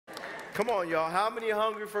Come on, y'all. How many are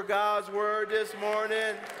hungry for God's word this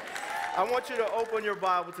morning? I want you to open your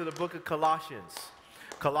Bible to the book of Colossians.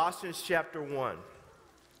 Colossians chapter 1.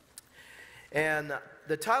 And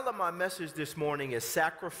the title of my message this morning is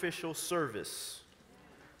Sacrificial Service.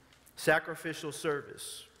 Sacrificial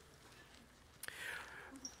Service.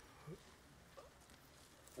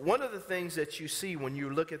 One of the things that you see when you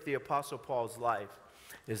look at the Apostle Paul's life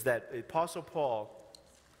is that Apostle Paul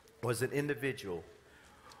was an individual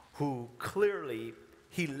who clearly,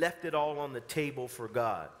 he left it all on the table for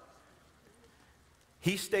God.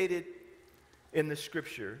 He stated in the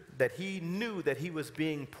scripture that he knew that he was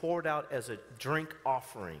being poured out as a drink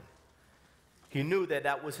offering. He knew that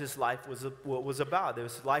that was his life what was about.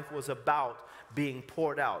 His life was about being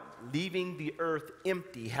poured out, leaving the earth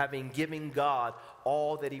empty, having given God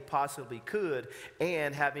all that he possibly could,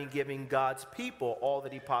 and having given God's people all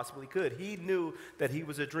that he possibly could. He knew that he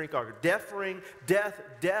was a drink offering.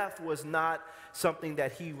 Death was not something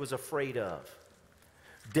that he was afraid of.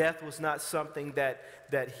 Death was not something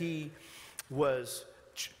that he was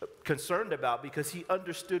concerned about, because he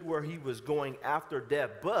understood where he was going after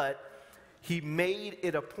death. But he made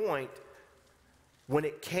it a point when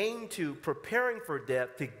it came to preparing for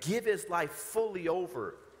death to give his life fully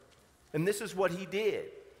over. And this is what he did.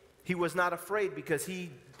 He was not afraid, because he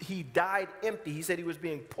died empty. He said he was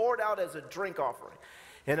being poured out as a drink offering.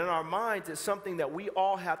 And in our minds, it's something that we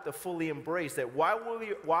all have to fully embrace, that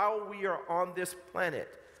while we are on this planet,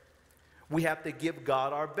 we have to give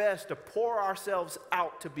God our best, to pour ourselves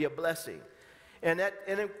out to be a blessing. And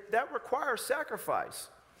that requires sacrifice.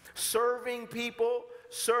 Serving people,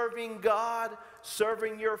 serving God,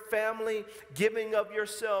 serving your family, giving of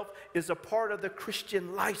yourself is a part of the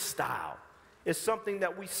Christian lifestyle. It's something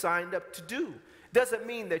that we signed up to do. Doesn't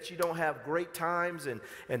mean that you don't have great times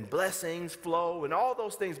and blessings flow and all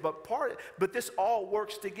those things, but this all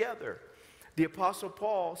works together. The Apostle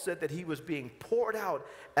Paul said that he was being poured out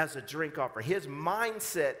as a drink offering. His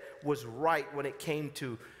mindset was right when it came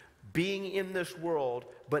to being in this world,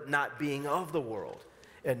 but not being of the world.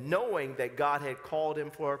 And knowing that God had called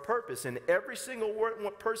him for a purpose. And every single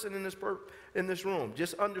person in this room,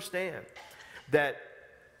 just understand that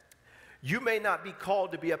you may not be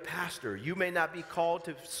called to be a pastor. You may not be called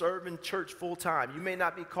to serve in church full time. You may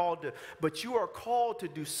not be called to, but you are called to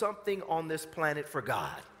do something on this planet for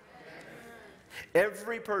God.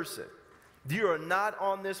 Every person. You are not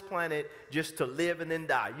on this planet just to live and then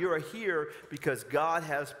die. You are here because God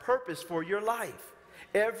has purpose for your life.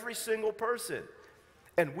 Every single person.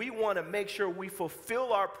 And we want to make sure we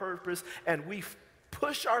fulfill our purpose and we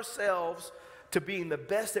push ourselves to being the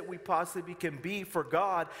best that we possibly can be for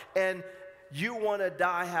God. And you want to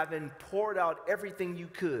die having poured out everything you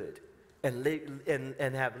could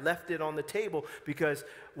and have left it on the table, because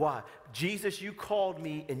why? Jesus, you called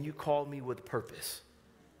me, and you called me with purpose.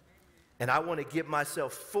 And I want to give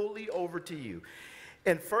myself fully over to you.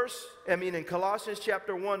 In Colossians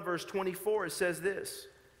chapter 1, verse 24, it says this.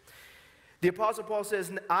 The Apostle Paul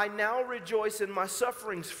says, I now rejoice in my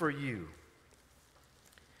sufferings for you,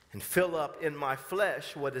 and fill up in my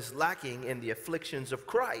flesh what is lacking in the afflictions of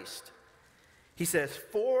Christ. He says,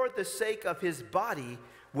 for the sake of his body,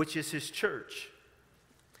 which is his church.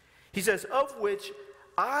 He says, of which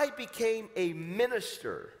I became a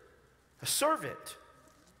minister, a servant,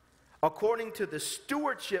 according to the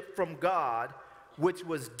stewardship from God, which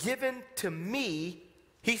was given to me,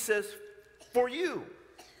 he says, for you,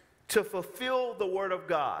 to fulfill the word of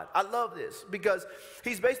God. I love this, because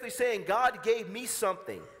he's basically saying God gave me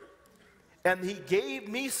something. And he gave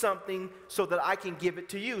me something so that I can give it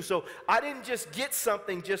to you. So I didn't just get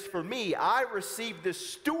something just for me. I received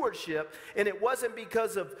this stewardship, and it wasn't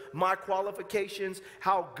because of my qualifications,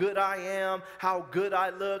 how good I am, how good I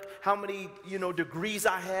look, how many, degrees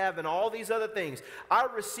I have, and all these other things. I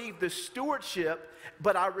received the stewardship,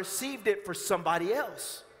 but I received it for somebody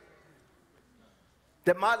else.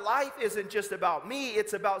 That my life isn't just about me,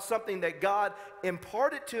 it's about something that God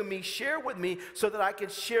imparted to me, shared with me, so that I can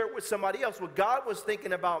share it with somebody else. Well, God was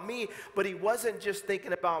thinking about me, but he wasn't just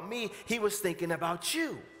thinking about me, he was thinking about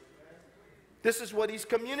you. This is what he's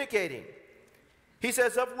communicating. He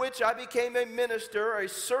says, of which I became a minister, a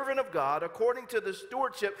servant of God, according to the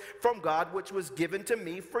stewardship from God, which was given to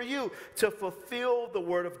me for you, to fulfill the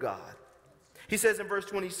word of God. He says in verse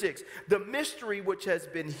 26, the mystery which has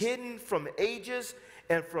been hidden from ages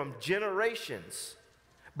and from generations,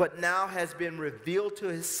 but now has been revealed to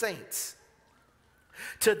his saints.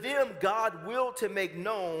 To them God willed to make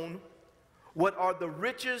known what are the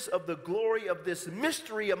riches of the glory of this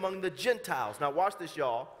mystery among the Gentiles. Now watch this,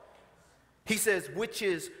 y'all. He says, which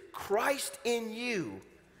is Christ in you,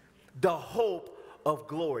 the hope of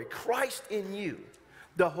glory. Christ in you,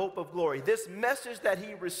 the hope of glory. This message that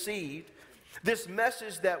he received, this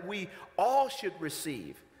message that we all should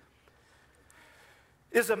receive,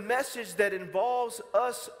 is a message that involves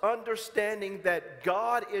us understanding that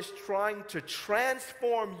God is trying to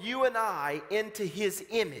transform you and I into his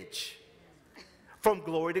image from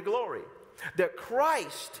glory to glory. That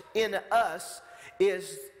Christ in us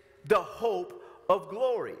is the hope of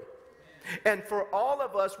glory. And for all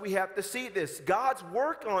of us, we have to see this. God's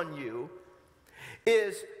work on you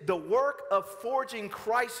is the work of forging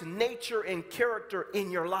Christ's nature and character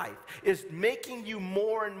in your life, is making you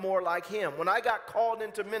more and more like him. When I got called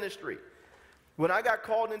into ministry,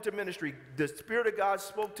 the Spirit of God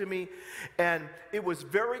spoke to me, and it was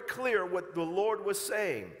very clear what the Lord was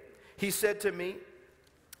saying. He said to me,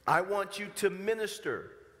 I want you to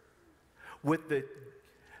minister with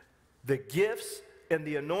the gifts and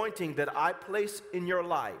the anointing that I place in your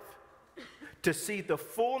life to see the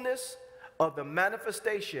fullness of the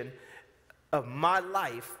manifestation of my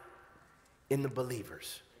life in the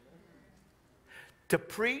believers. To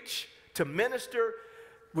preach, to minister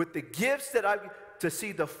with the gifts to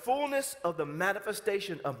see the fullness of the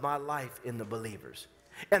manifestation of my life in the believers.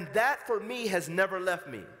 And that for me has never left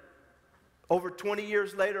me. Over 20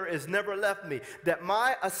 years later, has never left me. That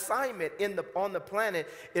my assignment on the planet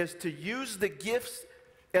is to use the gifts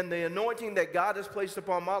and the anointing that God has placed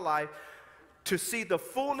upon my life to see the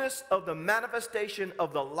fullness of the manifestation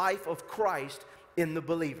of the life of Christ in the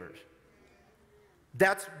believers.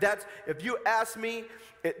 That's if you ask me,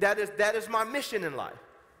 that is my mission in life.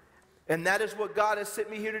 And that is what God has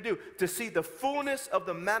sent me here to do, to see the fullness of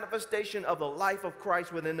the manifestation of the life of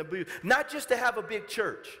Christ within the believers. Not just to have a big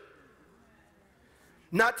church,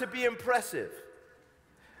 not to be impressive,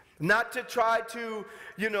 not to try to,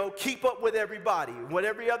 keep up with everybody, what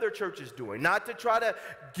every other church is doing. Not to try to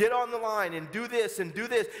get on the line and do this and do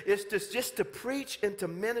this. It's just to preach and to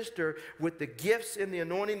minister with the gifts and the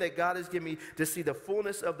anointing that God has given me to see the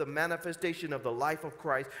fullness of the manifestation of the life of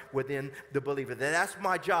Christ within the believer. That's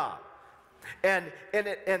my job. And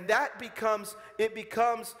that it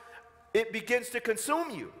begins to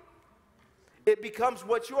consume you. It becomes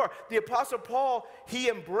what you are. The Apostle Paul, he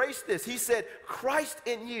embraced this. He said, Christ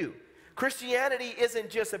in you. Christianity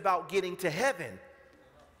isn't just about getting to heaven.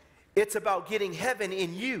 It's about getting heaven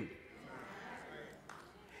in you.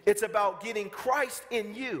 It's about getting Christ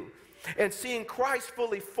in you and seeing Christ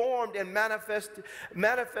fully formed and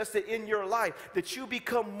manifested in your life, that you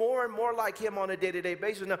become more and more like him on a day-to-day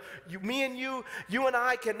basis. Now, you and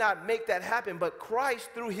I cannot make that happen, but Christ,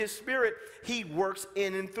 through his Spirit, he works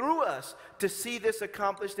in and through us to see this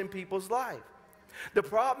accomplished in people's life. The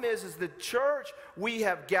problem is the church, we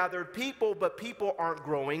have gathered people, but people aren't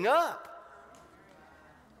growing up.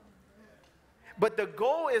 But the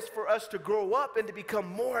goal is for us to grow up and to become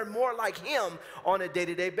more and more like him on a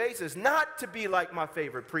day-to-day basis. Not to be like my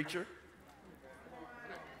favorite preacher.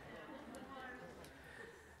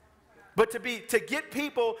 But to get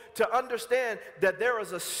people to understand that there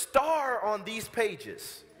is a star on these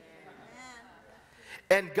pages.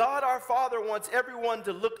 And God our Father wants everyone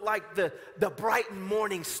to look like the bright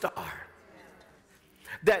morning star.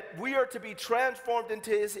 That we are to be transformed into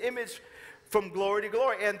his image from glory to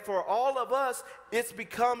glory. And for all of us, it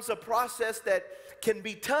becomes a process that can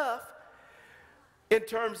be tough in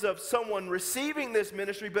terms of someone receiving this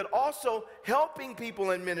ministry, but also helping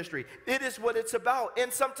people in ministry. It is what it's about.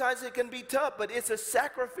 And sometimes it can be tough, but it's a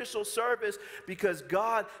sacrificial service because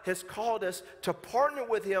God has called us to partner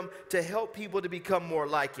with him to help people to become more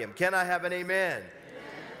like him. Can I have an amen? Amen.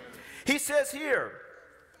 He says here,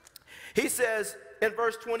 he says in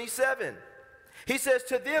verse 27, he says,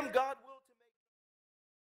 to them God will.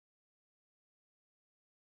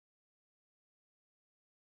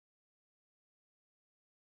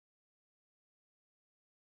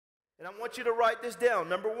 And I want you to write this down.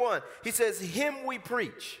 Number one, he says, him we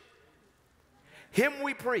preach. Him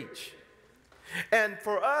we preach. And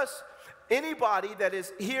for us, anybody that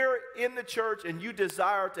is here in the church and you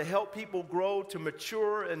desire to help people grow, to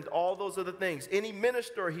mature, and all those other things, any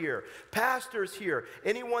minister here, pastors here,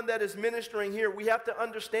 anyone that is ministering here, we have to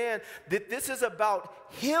understand that this is about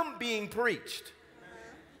him being preached.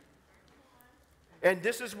 And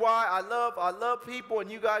this is why I love people,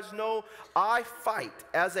 and you guys know I fight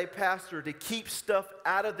as a pastor to keep stuff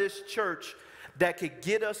out of this church that could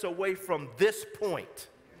get us away from this point.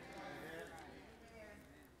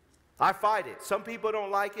 I fight it. Some people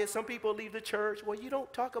don't like it. Some people leave the church. Well, you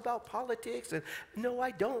don't talk about politics. And no,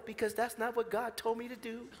 I don't, because that's not what God told me to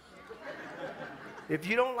do. If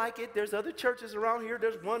you don't like it, there's other churches around here.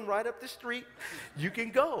 There's one right up the street. You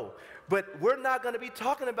can go. But we're not going to be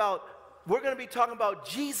talking about we're going to be talking about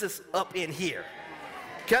Jesus up in here.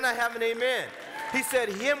 Can I have an amen? He said,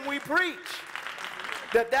 him we preach.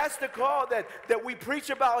 That's the call, that we preach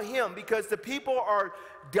about him, because the people are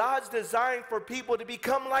God's design for people to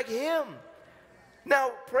become like him.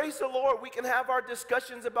 Now, praise the Lord, we can have our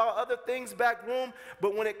discussions about other things back room,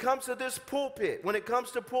 but when it comes to this pulpit, when it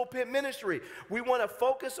comes to pulpit ministry, we want to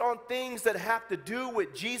focus on things that have to do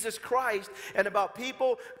with Jesus Christ and about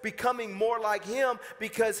people becoming more like him,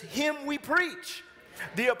 because him we preach.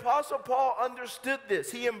 The Apostle Paul understood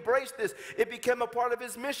this. He embraced this. It became a part of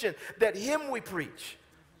his mission, that him we preach.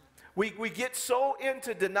 We get so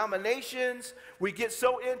into denominations, we get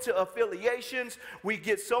so into affiliations, we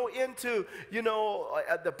get so into,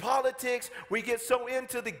 the politics, we get so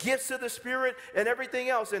into the gifts of the Spirit and everything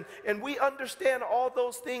else. And we understand all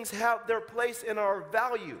those things have their place in our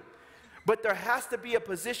value. But there has to be a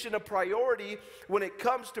position of priority when it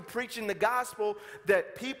comes to preaching the gospel,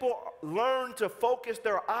 that people learn to focus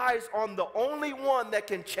their eyes on the only one that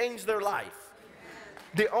can change their life.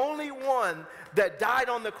 The only one that died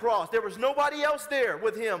on the cross. There was nobody else there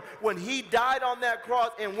with him when he died on that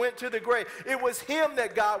cross and went to the grave. It was him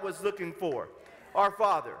that God was looking for, our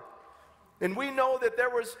Father. And we know that there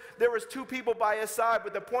was two people by his side,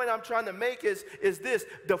 but the point I'm trying to make is this: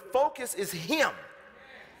 the focus is him.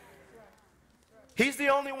 He's the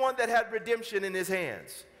only one that had redemption in his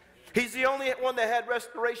hands. He's the only one that had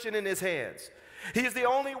restoration in his hands. He's the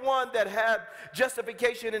only one that had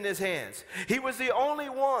justification in his hands. He was the only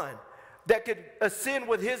one that could ascend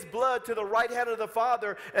with his blood to the right hand of the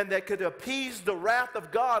Father, and that could appease the wrath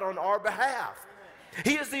of God on our behalf.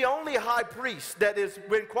 He is the only high priest that has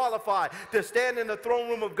been qualified to stand in the throne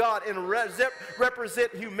room of God and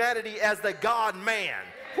represent humanity as the God-man.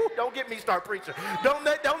 Don't get me start preaching. Don't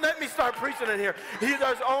let me start preaching in here.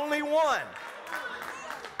 There's only one.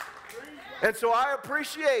 And so I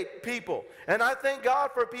appreciate people, and I thank God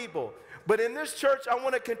for people. But in this church, I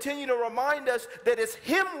want to continue to remind us that it's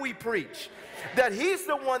him we preach. That he's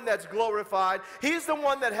the one that's glorified. He's the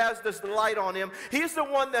one that has this light on him. He's the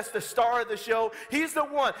one that's the star of the show. He's the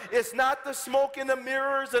one. It's not the smoke in the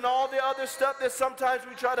mirrors and all the other stuff that sometimes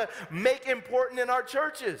we try to make important in our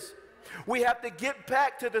churches. We have to get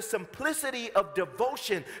back to the simplicity of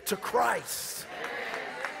devotion to Christ.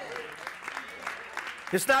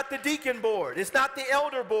 It's not the deacon board. It's not the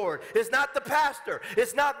elder board. It's not the pastor.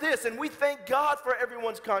 It's not this. And we thank God for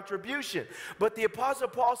everyone's contribution. But the Apostle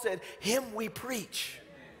Paul said, him we preach.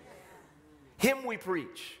 Him we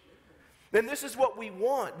preach. And this is what we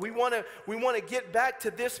want. We want to get back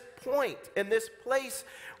to this point and this place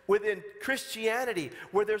within Christianity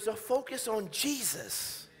where there's a focus on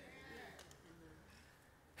Jesus.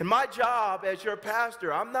 And my job as your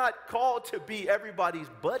pastor, I'm not called to be everybody's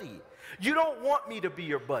buddy. You don't want me to be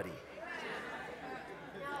your buddy.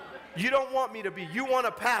 You don't want me to be. You want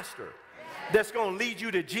a pastor that's going to lead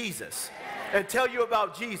you to Jesus and tell you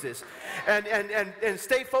about Jesus and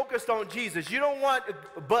stay focused on Jesus. You don't want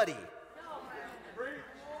a buddy.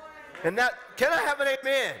 And that, can I have an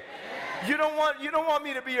amen? You don't want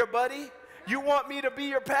me to be your buddy. You want me to be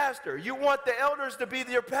your pastor. You want the elders to be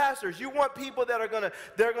your pastors. You want people that are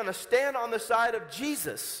going to stand on the side of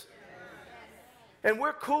Jesus. And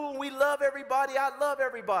we're cool. We love everybody. I love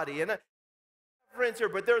everybody. And friends here,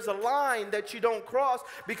 but there's a line that you don't cross,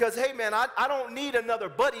 because, hey, man, I don't need another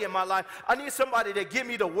buddy in my life. I need somebody to give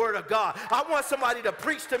me the word of God. I want somebody to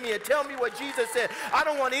preach to me and tell me what Jesus said. I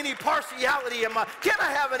don't want any partiality in my, can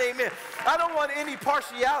I have an amen? I don't want any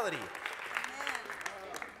partiality.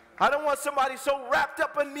 I don't want somebody so wrapped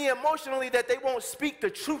up in me emotionally that they won't speak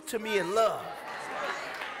the truth to me in love.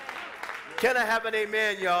 Can I have an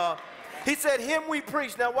amen, y'all? He said, him we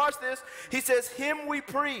preach. Now watch this. He says, him we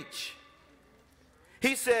preach.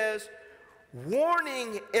 He says,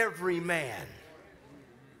 warning every man.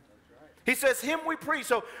 He says, him we preach.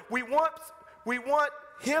 So we want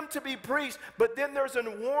him to be preached, but then there's a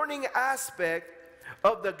warning aspect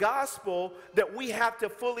of the gospel that we have to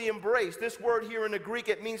fully embrace. This word here in the Greek,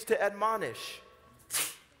 it means to admonish.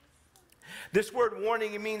 This word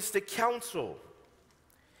warning, it means to counsel.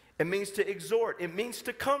 It means to exhort. It means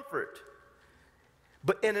to comfort.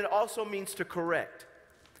 And it also means to correct.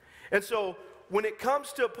 And so when it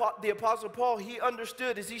comes to the Apostle Paul, he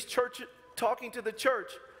understood as he's talking to the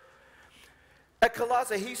church at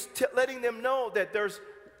Colossae, he's letting them know that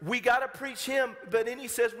we got to preach him, but then he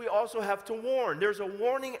says we also have to warn. There's a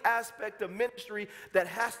warning aspect of ministry that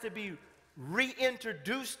has to be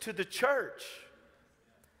reintroduced to the church.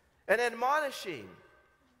 An admonishing,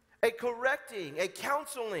 a correcting, a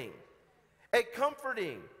counseling, a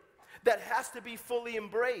comforting that has to be fully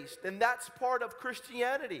embraced. And that's part of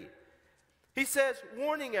Christianity. He says,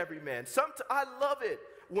 warning every man. I love it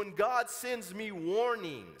when God sends me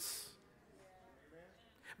warnings,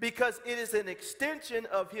 because it is an extension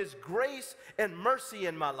of his grace and mercy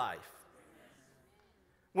in my life.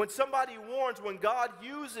 When somebody warns, when God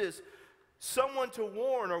uses someone to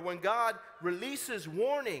warn, or when God releases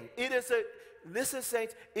warning, listen,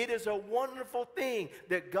 saints, it is a wonderful thing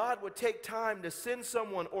that God would take time to send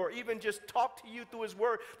someone, or even just talk to you through his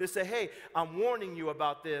word to say, hey, I'm warning you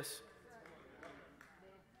about this.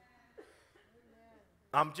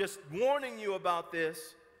 I'm just warning you about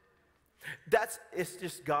this. It's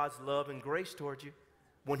just God's love and grace towards you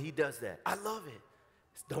when he does that. I love it.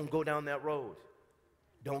 Don't go down that road.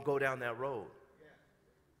 Don't go down that road.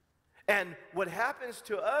 And what happens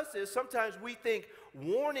to us is sometimes we think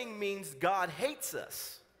warning means God hates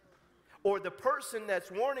us, or the person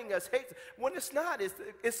that's warning us hates us, when it's not.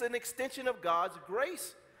 It's an extension of God's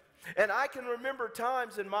grace. And I can remember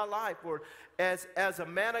times in my life where as a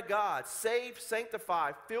man of God, saved,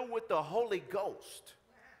 sanctified, filled with the Holy Ghost,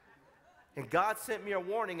 and God sent me a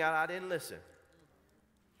warning and I didn't listen.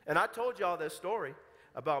 And I told y'all this story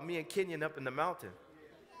about me and Kenyon up in the mountain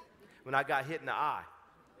when I got hit in the eye.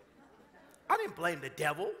 I didn't blame the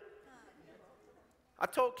devil. I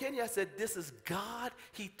told Kenyon, I said, this is God.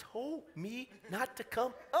 He told me not to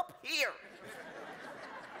come up here.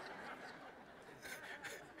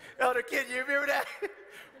 Elder Kenyon, you remember that?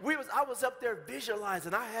 I was up there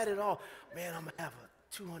visualizing. I had it all. Man, I'm going to have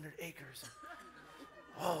 200 acres.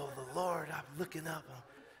 Oh, the Lord, I'm looking up.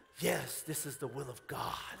 Yes, this is the will of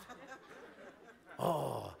God.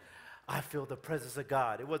 Oh, I feel the presence of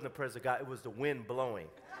God. It wasn't the presence of God. It was the wind blowing.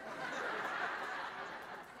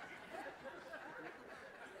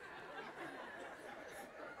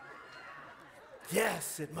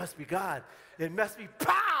 Yes, it must be God. It must be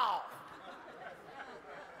pow!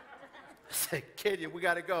 I said, Kenyon, we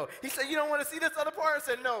got to go. He said, you don't want to see this other part? I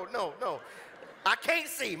said, no. I can't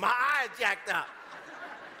see. My eye jacked up.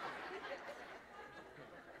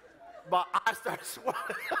 My eyes started swelling.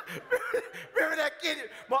 Remember that, Kenyon?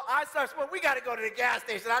 My eyes started swelling. We got to go to the gas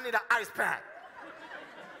station. I need an ice pack.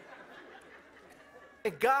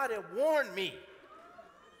 And God had warned me,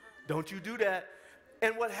 don't you do that.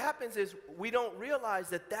 And what happens is we don't realize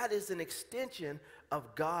that is an extension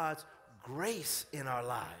of God's grace in our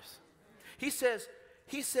lives. He says,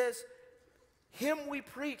 him we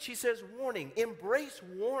preach. He says warning. Embrace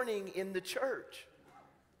warning in the church.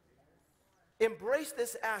 Embrace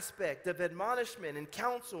this aspect of admonishment and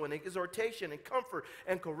counsel and exhortation and comfort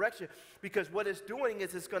and correction, because what it's doing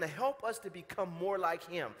is it's going to help us to become more like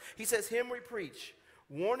him. He says, him we preach,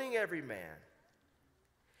 warning every man.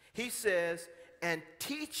 He says, and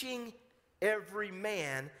teaching every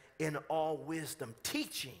man in all wisdom.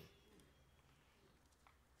 Teaching.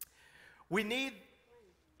 We need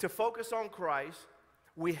to focus on Christ.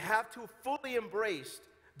 We have to fully embrace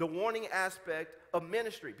the warning aspect of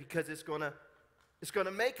ministry, because it's going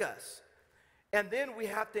to make us. And then we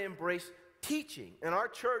have to embrace teaching. In our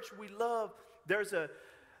church, there's a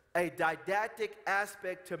didactic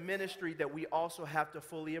aspect to ministry that we also have to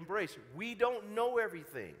fully embrace. We don't know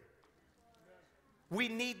everything. We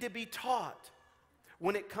need to be taught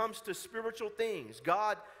when it comes to spiritual things.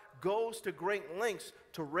 God goes to great lengths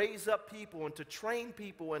to raise up people and to train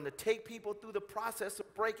people and to take people through the process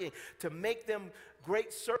of breaking, to make them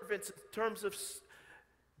great servants in terms of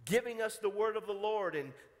giving us the word of the Lord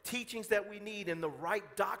and teachings that we need and the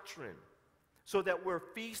right doctrine, so that we're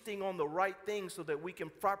feasting on the right things so that we can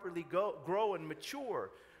properly grow and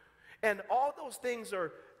mature. And all those things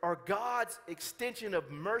are God's extension of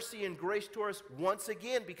mercy and grace to us once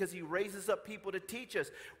again, because he raises up people to teach us.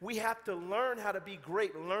 We have to learn how to be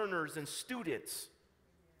great learners and students,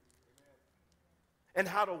 and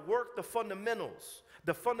how to work the fundamentals,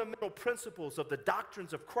 the fundamental principles of the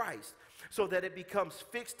doctrines of Christ, so that it becomes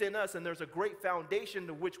fixed in us and there's a great foundation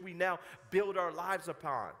to which we now build our lives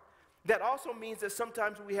upon. That also means that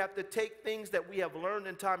sometimes we have to take things that we have learned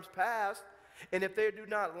in times past, and if they do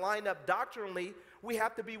not line up doctrinally, we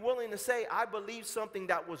have to be willing to say, I believe something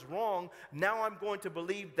that was wrong. Now I'm going to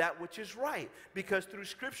believe that which is right, because through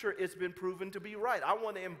Scripture it's been proven to be right. I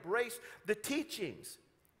want to embrace the teachings.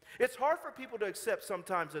 It's hard for people to accept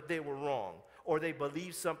sometimes that they were wrong or they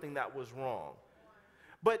believed something that was wrong.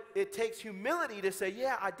 But it takes humility to say,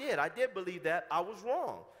 yeah, I did believe that. I was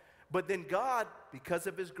wrong. But then God, because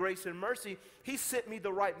of his grace and mercy, he sent me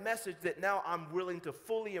the right message that now I'm willing to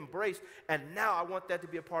fully embrace, and now I want that to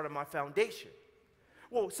be a part of my foundation.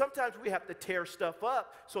 Well, sometimes we have to tear stuff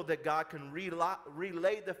up so that God can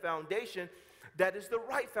relay the foundation that is the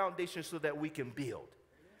right foundation so that we can build.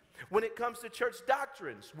 When it comes to church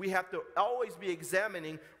doctrines, we have to always be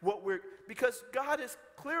examining because God is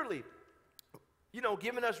clearly,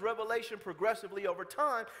 giving us revelation progressively over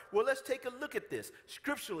time. Well, let's take a look at this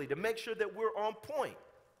scripturally to make sure that we're on point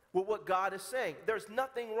with what God is saying. There's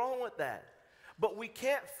nothing wrong with that. But we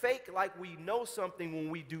can't fake like we know something when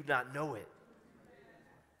we do not know it.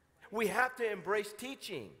 We have to embrace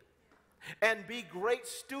teaching and be great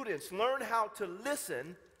students. Learn how to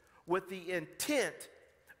listen with the intent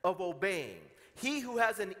of obeying. He who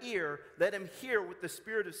has an ear, let him hear what the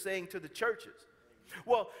Spirit is saying to the churches.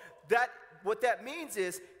 Well, what that means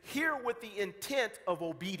is hear with the intent of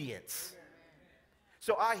obedience.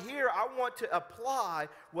 So I want to apply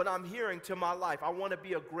what I'm hearing to my life. I want to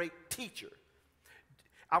be a great teacher.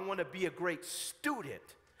 I want to be a great student.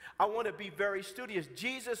 I want to be very studious.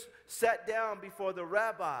 Jesus sat down before the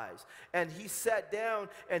rabbis, and he sat down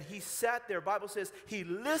and he sat there. The Bible says he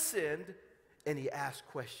listened and he asked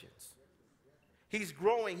questions. He's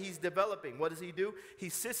growing, he's developing. What does he do? He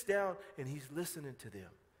sits down and he's listening to them.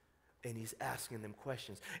 And he's asking them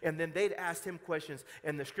questions. And then they'd asked him questions,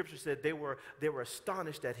 and the scripture said they were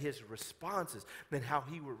astonished at his responses and how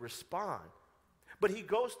he would respond. But he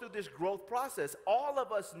goes through this growth process. All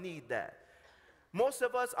of us need that. Most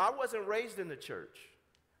of us, I wasn't raised in the church.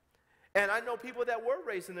 And I know people that were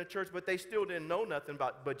raised in the church, but they still didn't know nothing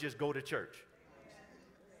but just go to church.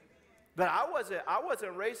 But I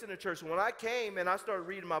wasn't raised in the church. When I came and I started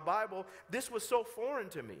reading my Bible, this was so foreign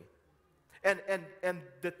to me. And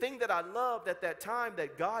the thing that I loved at that time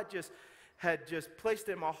that God had placed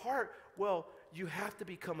in my heart, well, you have to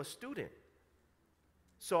become a student.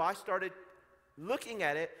 So I started looking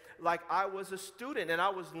at it like I was a student, and I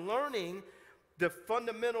was learning the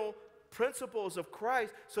fundamental principles of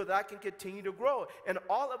Christ so that I can continue to grow. And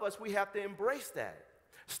all of us, we have to embrace that.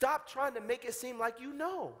 Stop trying to make it seem like you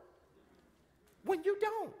know when you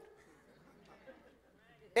don't.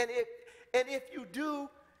 And if you do,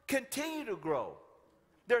 continue to grow.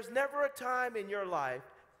 There's never a time in your life,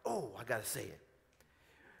 I got to say it.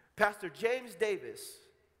 Pastor James Davis,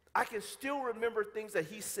 I can still remember things that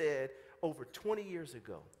he said over 20 years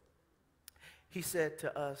ago. He said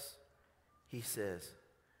to us, he says,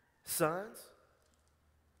 sons,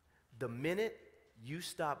 the minute you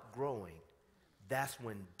stop growing, that's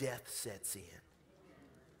when death sets in.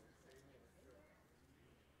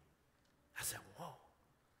 I said, whoa.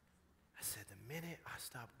 I said, the minute I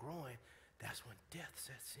stop growing, that's when death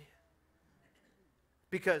sets in.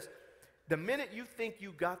 Because the minute you think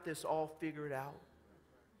you got this all figured out,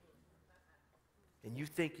 and you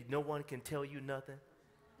think no one can tell you nothing,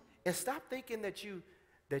 and stop thinking that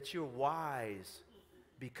you're wise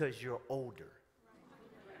because you're older.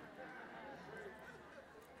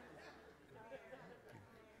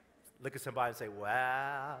 Look at somebody and say,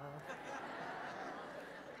 wow.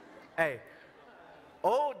 Hey,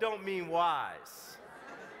 old don't mean wise.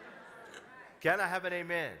 Can I have an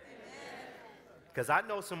amen? Because I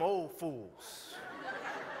know some old fools.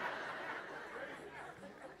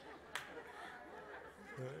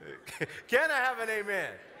 Can I have an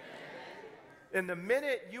amen? And the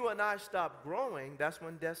minute you and I stop growing, that's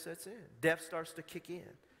when death sets in. Death starts to kick in.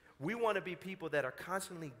 We want to be people that are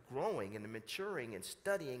constantly growing and maturing and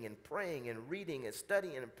studying and praying and reading and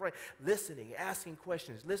studying and praying, listening, asking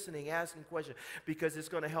questions, because it's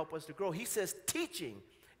going to help us to grow. He says, teaching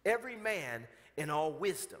every man in all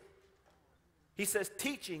wisdom. He says,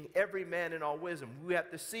 teaching every man in all wisdom. We have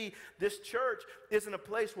to see this church isn't a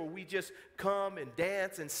place where we just come and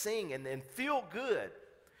dance and sing and feel good.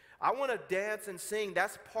 I want to dance and sing.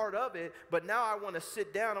 That's part of it. But now I want to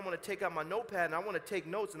sit down. I want to take out my notepad, and I want to take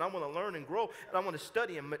notes, and I want to learn and grow, and I want to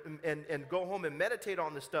study and go home and meditate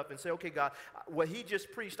on this stuff and say, okay, God, what he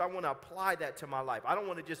just preached, I want to apply that to my life. I don't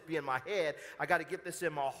want to just be in my head. I got to get this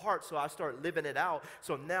in my heart so I start living it out.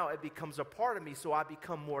 So now it becomes a part of me, so I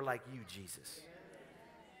become more like you, Jesus.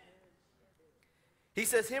 He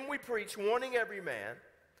says, him we preach, warning every man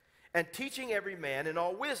and teaching every man in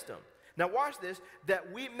all wisdom. Now watch this,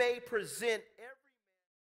 that we may present every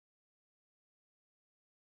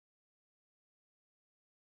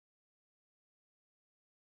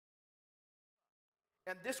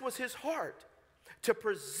man. And this was his heart, to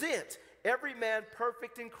present every man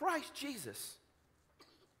perfect in Christ Jesus.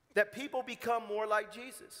 That people become more like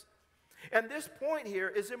Jesus. And this point here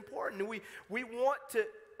is important. We want to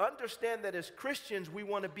understand that as Christians, we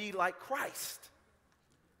want to be like Christ.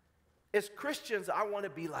 As Christians, I want to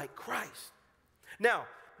be like Christ. Now,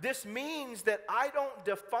 this means that I don't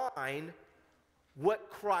define what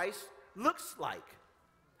Christ looks like.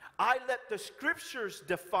 I let the scriptures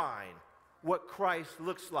define what Christ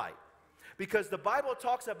looks like. Because the Bible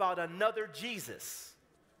talks about another Jesus.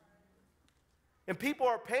 And people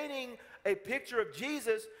are painting a picture of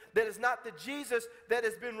Jesus that is not the Jesus that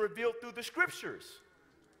has been revealed through the scriptures.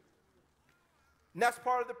 And that's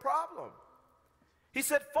part of the problem. He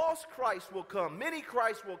said false Christ will come. Many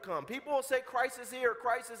Christ will come. People will say Christ is here,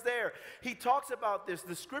 Christ is there. He talks about this.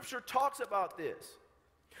 The scripture talks about this.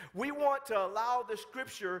 We want to allow the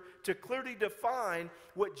scripture to clearly define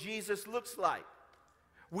what Jesus looks like.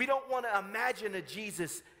 We don't want to imagine a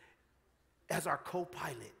Jesus as our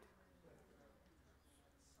co-pilot.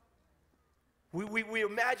 We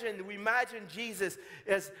imagine Jesus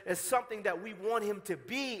as something that we want him to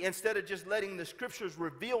be instead of just letting the scriptures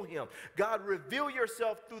reveal him. God, reveal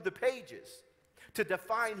yourself through the pages to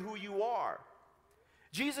define who you are.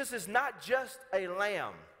 Jesus is not just a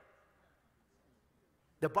lamb.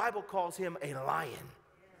 The Bible calls him a lion.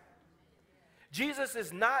 Jesus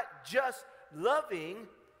is not just loving,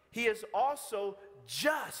 he is also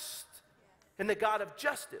just and the God of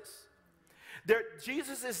justice.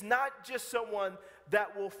 Jesus is not just someone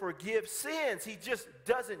that will forgive sins. He just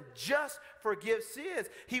doesn't just forgive sins.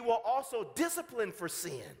 He will also discipline for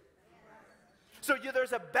sin. So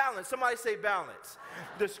there's a balance. Somebody say balance.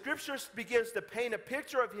 The scripture begins to paint a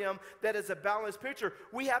picture of him that is a balanced picture.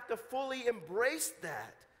 We have to fully embrace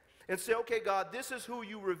that and say, okay, God, this is who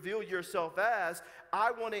you reveal yourself as.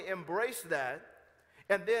 I want to embrace that.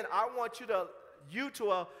 And then I want you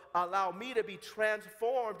to allow me to be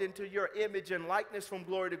transformed into your image and likeness from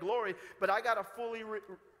glory to glory, but I got to fully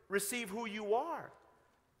receive who you are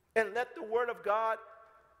and let the word of God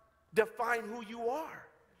define who you are.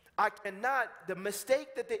 The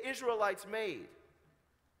mistake that the Israelites made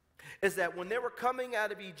is that when they were coming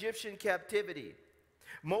out of Egyptian captivity,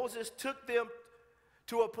 Moses took them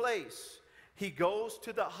to a place. He goes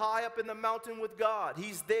to the high up in the mountain with God.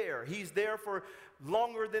 He's there for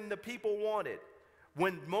longer than the people wanted.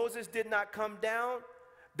 When Moses did not come down,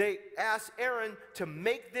 they asked Aaron to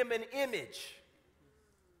make them an image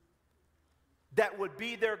that would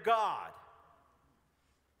be their God.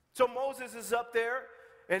 So Moses is up there,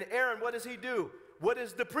 and Aaron, what does he do? What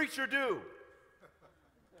does the preacher do?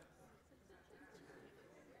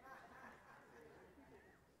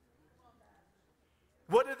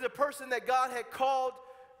 What did the person that God had called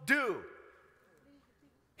do?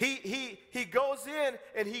 He goes in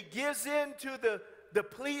and he gives in to the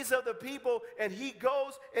pleas of the people, and he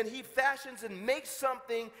goes and he fashions and makes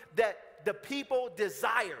something that the people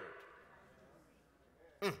desired.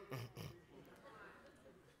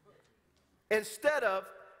 Instead of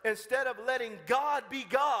letting God be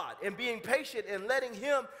God and being patient and letting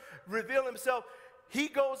him reveal himself, he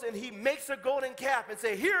goes and he makes a golden calf and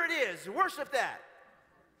say, here it is, worship that.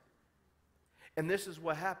 And this is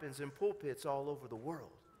what happens in pulpits all over the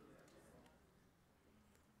world.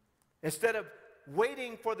 Instead of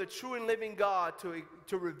waiting for the true and living God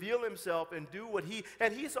to reveal himself and do what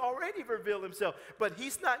he's already revealed himself, but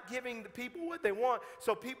he's not giving the people what they want,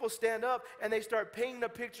 so people stand up and they start painting a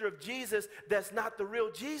picture of Jesus that's not the real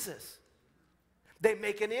Jesus. They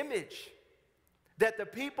make an image that the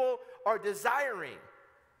people are desiring.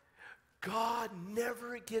 God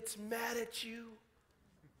never gets mad at you.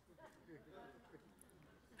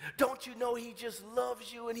 Don't you know he just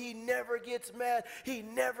loves you and he never gets mad, he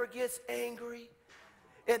never gets angry,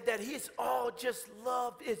 and that he's all just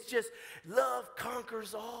love. It's just love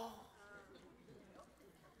conquers all.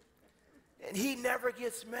 And he never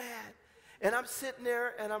gets mad. And I'm sitting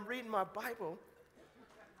there and I'm reading my Bible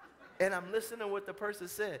and I'm listening to what the person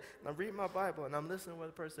said. And I'm reading my Bible and I'm listening to what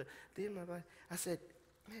the person said. I said,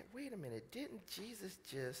 man, wait a minute, didn't Jesus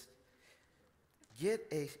just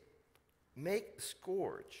make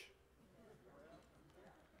scourge,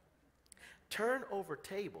 turn over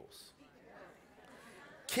tables,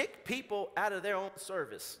 kick people out of their own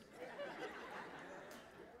service,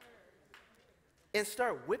 and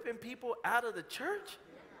start whipping people out of the church?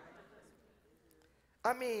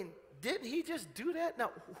 I mean, didn't he just do that?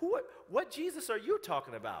 Now, what Jesus are you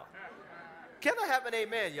talking about? Can I have an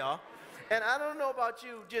amen, y'all? And I don't know about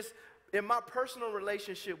you, just in my personal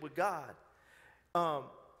relationship with God,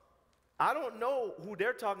 I don't know who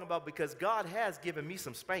they're talking about because God has given me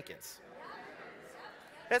some spankings.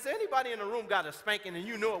 Has anybody in the room got a spanking and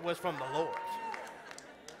you knew it was from the Lord?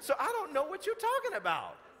 So I don't know what you're talking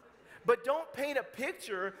about. But don't paint a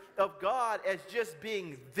picture of God as just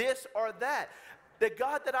being this or that. The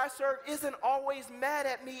God that I serve isn't always mad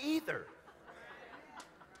at me either.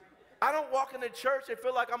 I don't walk into church and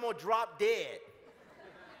feel like I'm going to drop dead.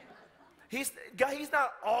 He's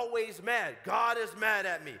not always mad. God is mad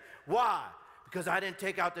at me. Why? Because I didn't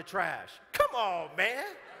take out the trash. Come on, man.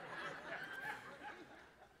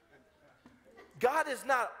 God is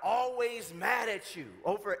not always mad at you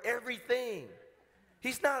over everything.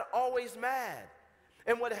 He's not always mad.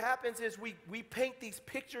 And what happens is we paint these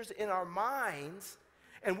pictures in our minds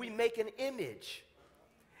and we make an image.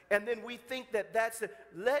 And then we think that that's it.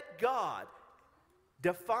 Let God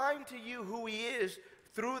define to you who he is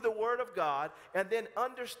through the Word of God, and then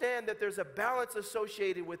understand that there's a balance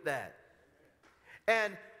associated with that.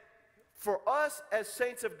 And for us as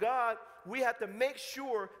saints of God, we have to make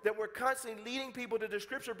sure that we're constantly leading people to the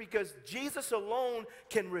Scripture, because Jesus alone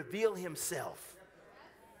can reveal himself.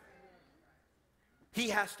 He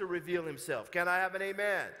has to reveal himself. Can I have an amen?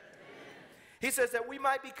 Amen. He says that we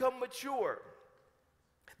might become mature,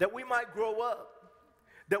 that we might grow up,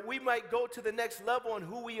 that we might go to the next level in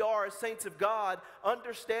who we are as saints of God,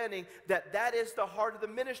 understanding that that is the heart of the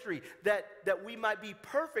ministry, that we might be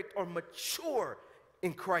perfect or mature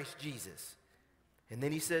in Christ Jesus. And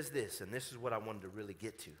then he says this, and this is what I wanted to really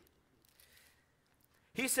get to.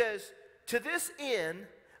 He says, to this end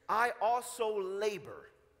I also labor,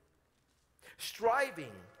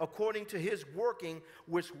 striving according to his working,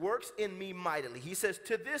 which works in me mightily. He says,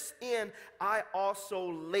 to this end I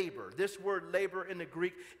also labor. This word labor in the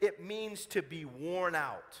Greek, it means to be worn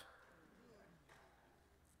out.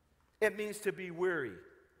 It means to be weary.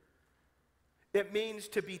 It means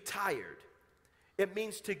to be tired. It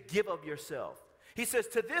means to give of yourself. He says,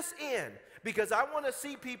 to this end, because I want to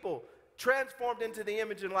see people transformed into the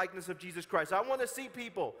image and likeness of Jesus Christ. I want to see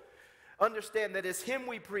people understand that it's him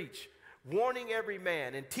we preach, warning every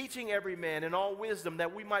man and teaching every man in all wisdom,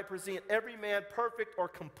 that we might present every man perfect or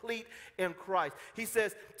complete in Christ. He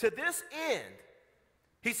says, to this end,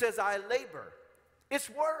 he says, I labor. It's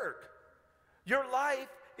work. Your life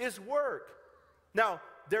is work. Now,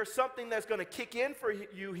 there's something that's going to kick in for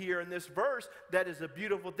you here in this verse that is a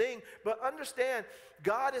beautiful thing. But understand,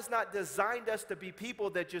 God has not designed us to be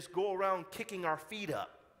people that just go around kicking our feet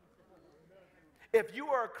up. If you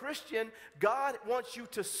are a Christian, God wants you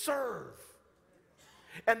to serve.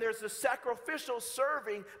 And there's a sacrificial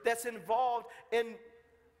serving that's involved in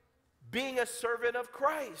being a servant of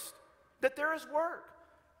Christ. That there is work.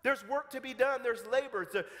 There's work to be done. There's labor.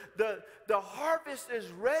 The harvest is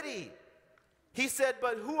ready. He said,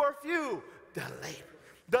 but who are few?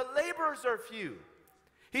 The laborers are few.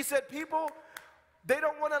 He said, people, they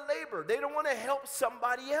don't want to labor. They don't want to help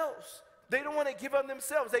somebody else. They don't want to give of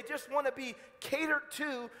themselves. They just want to be catered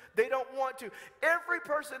to. They don't want to. Every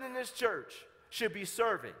person in this church should be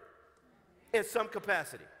serving in some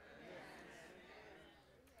capacity.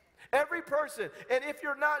 Every person. And if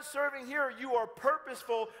you're not serving here, you are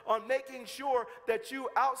purposeful on making sure that you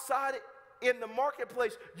outside in the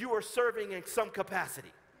marketplace, you are serving in some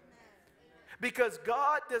capacity. Because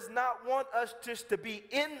God does not want us just to be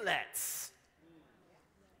inlets.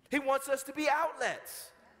 He wants us to be outlets.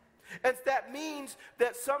 And that means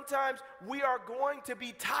that sometimes we are going to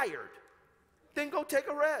be tired. Then go take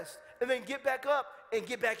a rest. And then get back up and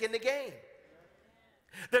get back in the game.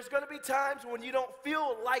 There's going to be times when you don't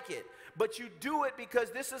feel like it, but you do it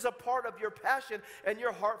because this is a part of your passion and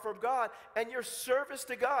your heart for God and your service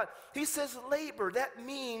to God. He says labor. That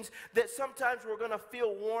means that sometimes we're going to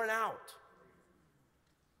feel worn out.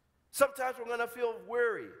 Sometimes we're going to feel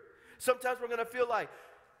weary. Sometimes we're going to feel like,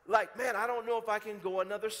 man, I don't know if I can go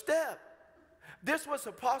another step. This was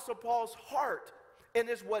Apostle Paul's heart, and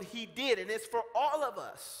it's what he did, and it's for all of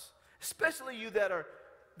us, especially you that are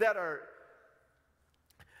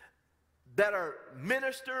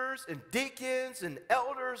ministers and deacons and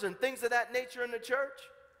elders and things of that nature in the church.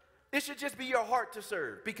 It should just be your heart to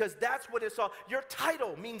serve, because that's what it's all. Your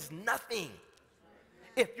title means nothing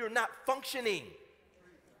if you're not functioning.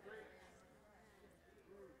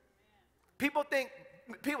 People think,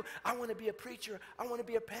 I want to be a preacher, I want to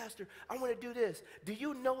be a pastor, I want to do this. Do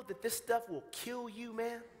you know that this stuff will kill you,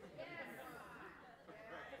 man?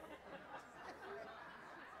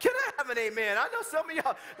 Can I have an amen? I know some of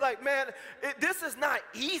y'all, like, man, this is not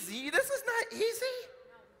easy. This is not easy.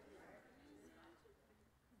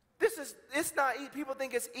 It's not easy. People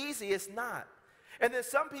think it's easy. It's not. And then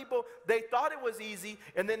some people, they thought it was easy,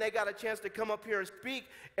 and then they got a chance to come up here and speak,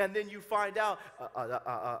 and then you find out,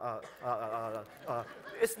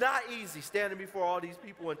 it's not easy standing before all these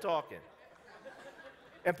people and talking.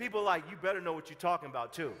 And people are like, you better know what you're talking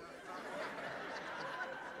about, too.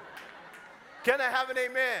 Can I have an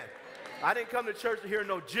amen? I didn't come to church to hear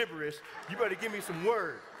no gibberish. You better give me some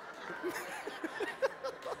word.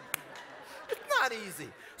 It's not easy.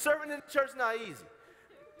 Serving in the church is not easy.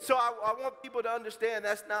 So I want people to understand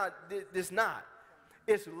it's not.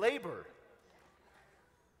 It's labor.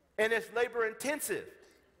 And it's labor intensive.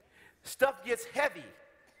 Stuff gets heavy.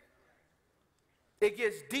 It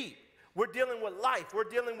gets deep. We're dealing with life. We're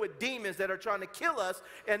dealing with demons that are trying to kill us.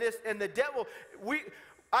 And the devil,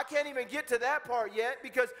 I can't even get to that part yet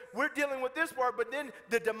because we're dealing with this part. But then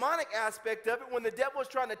the demonic aspect of it, when the devil is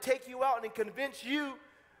trying to take you out and convince you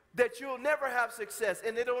that you'll never have success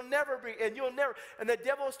and it'll never be, and you'll never, and the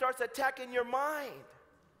devil starts attacking your mind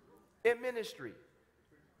in ministry.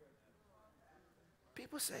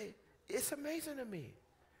 People say, it's amazing to me.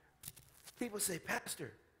 People say,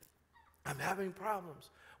 Pastor, I'm having problems.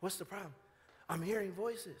 What's the problem? I'm hearing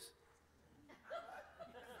voices.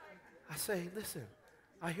 I say, listen,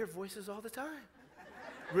 I hear voices all the time.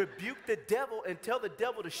 Rebuke the devil and tell the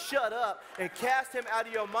devil to shut up and cast him out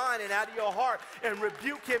of your mind and out of your heart and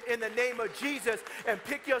rebuke him in the name of Jesus and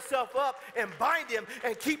pick yourself up and bind him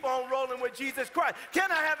and keep on rolling with Jesus Christ.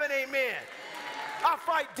 Can I have an amen? I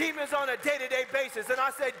fight demons on a day-to-day basis, and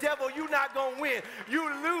I say, devil, you're not going to win. You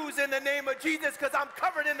lose in the name of Jesus because I'm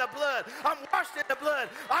covered in the blood. I'm washed in the blood.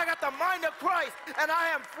 I got the mind of Christ, and I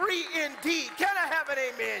am free indeed. Can I have an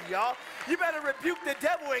amen, y'all? You better rebuke the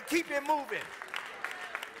devil and keep him moving.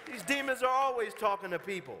 These demons are always talking to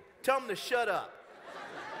people. Tell them to shut up.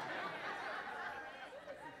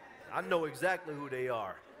 I know exactly who they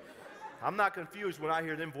are. I'm not confused when I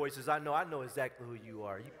hear them voices. I know exactly who you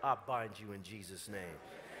are. I bind you in Jesus' name.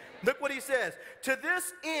 Look what he says. To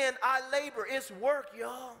this end I labor. It's work,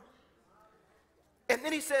 y'all. And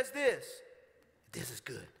then he says this. This is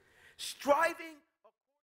good. Striving.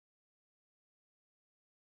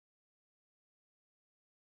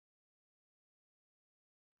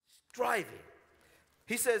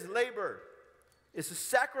 He says labor is a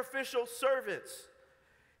sacrificial service.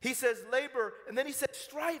 He says labor, and then he says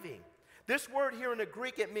striving. This word here in the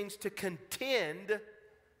Greek, it means to contend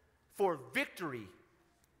for victory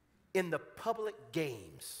in the public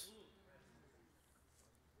games.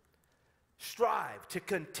 Strive, to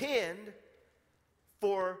contend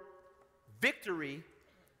for victory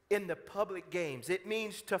in the public games. It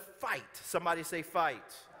means to fight. Somebody say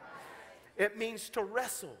fight. It means to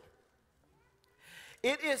wrestle.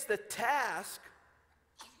 It is the task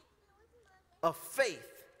of faith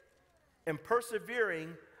and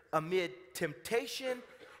persevering amid temptation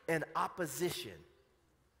and opposition.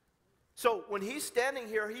 So when he's standing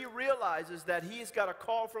here, he realizes that he's got a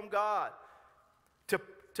call from God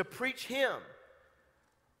to preach him,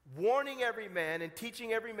 warning every man and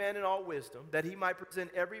teaching every man in all wisdom, that he might present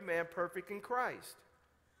every man perfect in Christ.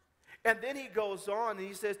 And then he goes on and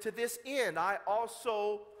he says, to this end I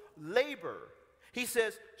also labor. He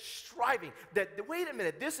says, striving. Wait a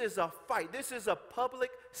minute, this is a fight. This is a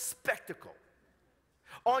public spectacle.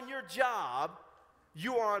 On your job,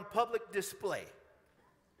 you are on public display.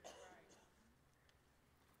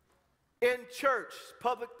 In church,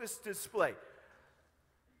 public display.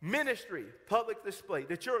 Ministry, public display.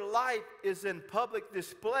 That your life is in public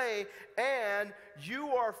display and you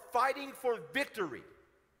are fighting for victory.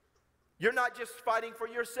 You're not just fighting for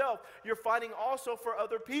yourself, you're fighting also for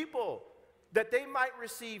other people, that they might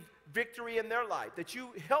receive victory in their life, that you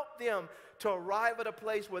help them to arrive at a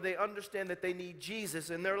place where they understand that they need Jesus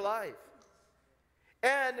in their life.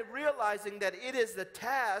 And realizing that it is the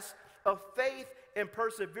task of faith and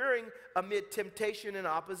persevering amid temptation and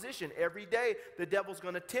opposition. Every day, the devil's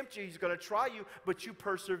going to tempt you, he's going to try you, but you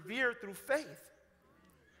persevere through faith.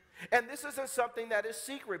 And this isn't something that is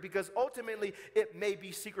secret, because ultimately it may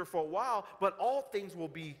be secret for a while, but all things will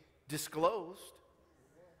be disclosed.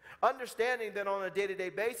 Understanding that on a day-to-day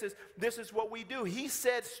basis, this is what we do. He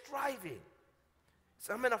said striving.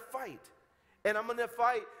 So I'm going to fight. And I'm going to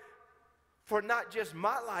fight for not just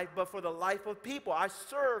my life, but for the life of people. I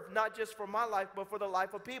serve not just for my life, but for the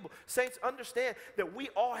life of people. Saints, understand that we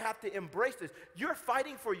all have to embrace this. You're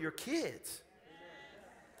fighting for your kids.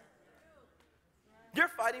 You're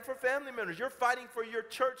fighting for family members. You're fighting for your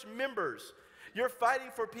church members. You're fighting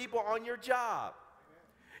for people on your job.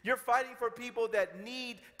 You're fighting for people that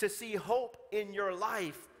need to see hope in your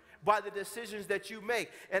life by the decisions that you make.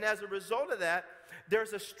 And as a result of that,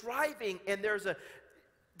 there's a striving, and there's a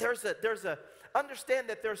understand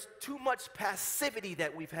that there's too much passivity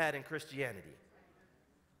that we've had in Christianity.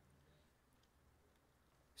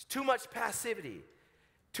 It's too much passivity,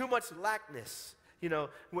 too much lackness. You know,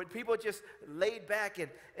 when people just laid back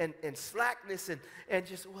and slackness and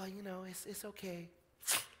just, well, you know, it's okay.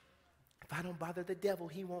 If I don't bother the devil,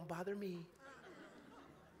 he won't bother me.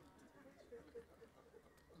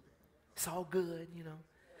 It's all good, you know.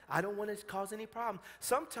 I don't want to cause any problem.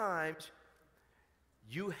 Sometimes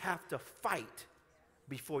you have to fight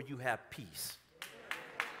before you have peace.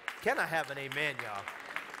 Can I have an amen, y'all?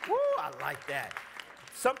 Woo, I like that.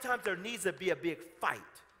 Sometimes there needs to be a big fight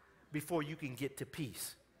before you can get to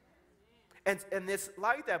peace. And it's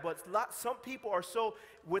like that, but some people are so,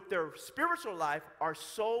 with their spiritual life, are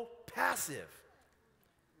so passive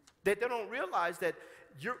that they don't realize that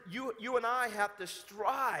you and I have to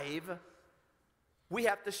strive. We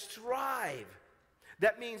have to strive.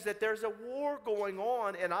 That means that there's a war going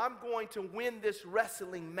on, and I'm going to win this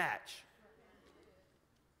wrestling match.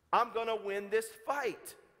 I'm going to win this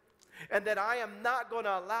fight. And that I am not going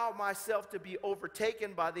to allow myself to be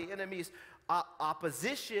overtaken by the enemy's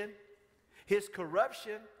opposition, his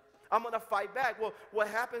corruption. I'm going to fight back. Well, what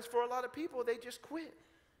happens for a lot of people, they just quit.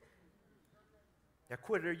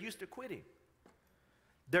 They're used to quitting.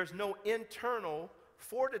 There's no internal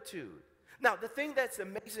fortitude. Now, the thing that's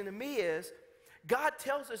amazing to me is God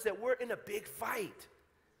tells us that we're in a big fight.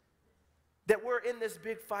 That we're in this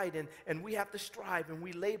big fight, and we have to strive and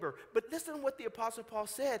we labor. But listen to what the Apostle Paul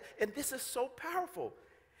said, and this is so powerful.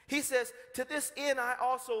 He says, to this end I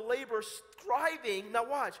also labor, striving, now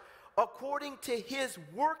watch, according to his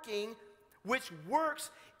working, which works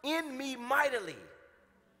in me mightily.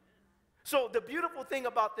 So the beautiful thing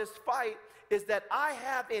about this fight is that I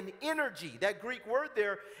have an energy, that Greek word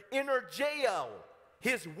there, energeo,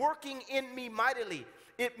 his working in me mightily.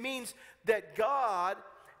 It means that God,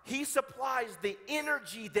 he supplies the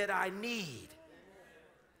energy that I need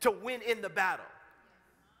to win in the battle.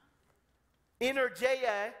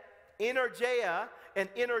 Energeia, and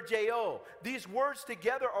energeo. These words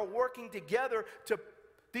together are working together to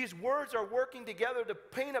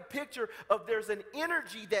paint a picture of there's an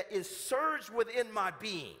energy that is surged within my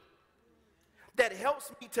being that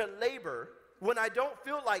helps me to labor when I don't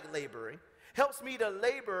feel like laboring, helps me to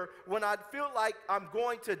labor when I feel like I'm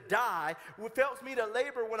going to die, it helps me to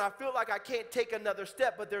labor when I feel like I can't take another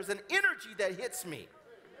step, but there's an energy that hits me.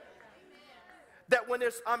 That when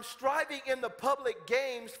I'm striving in the public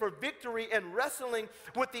games for victory and wrestling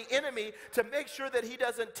with the enemy to make sure that he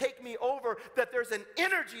doesn't take me over, that there's an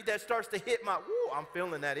energy that starts to hit my, I'm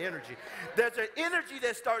feeling that energy. There's an energy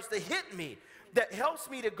that starts to hit me that helps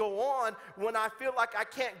me to go on when I feel like I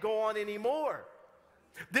can't go on anymore.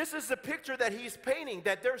 This is the picture that he's painting,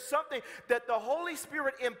 that there's something that the Holy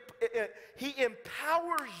Spirit, he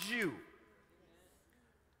empowers you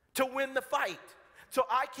to win the fight. So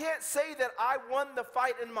I can't say that I won the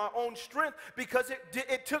fight in my own strength because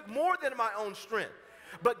it took more than my own strength.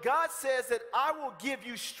 But God says that I will give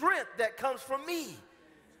you strength that comes from me.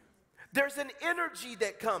 There's an energy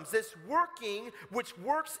that comes, this working, which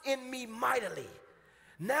works in me mightily.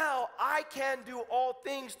 Now I can do all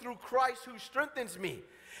things through Christ who strengthens me.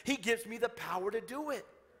 He gives me the power to do it.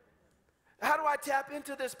 How do I tap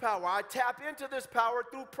into this power? I tap into this power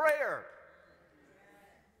through prayer.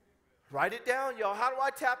 Write it down, y'all. How do I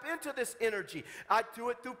tap into this energy? I do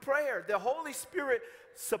it through prayer. The Holy Spirit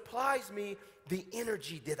supplies me the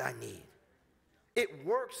energy that I need. It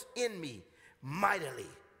works in me mightily.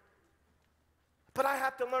 But I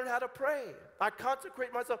have to learn how to pray. I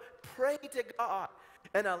consecrate myself. Pray to God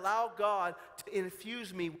and allow God to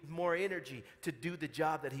infuse me with more energy to do the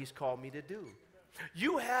job that he's called me to do.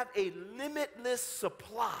 You have a limitless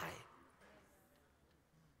supply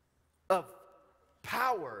of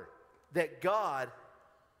power that God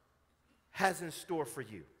has in store for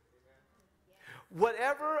you.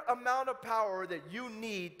 Whatever amount of power that you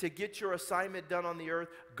need to get your assignment done on the earth,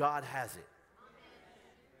 God has it.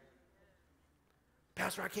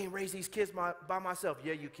 Pastor, I can't raise these kids by myself.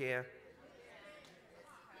 Yeah, you can.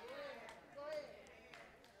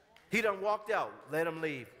 He done walked out. Let him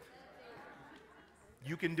leave.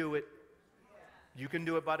 You can do it. You can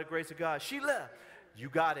do it by the grace of God. She left. You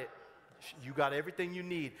got it. You got everything you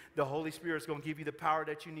need. The Holy Spirit's going to give you the power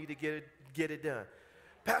that you need to get it done.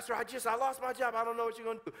 Pastor, I lost my job. I don't know what you're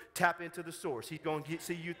going to do. Tap into the source. He's going to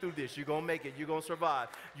see you through this. You're going to make it. You're going to survive.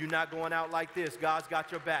 You're not going out like this. God's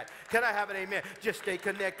got your back. Can I have an amen? Just stay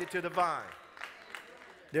connected to the vine.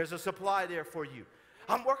 There's a supply there for you.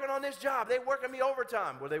 I'm working on this job. They working me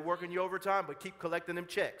overtime. Well, they working you overtime, but keep collecting them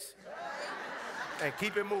checks. And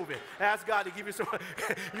keep it moving. Ask God to give you some.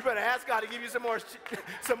 You better ask God to give you some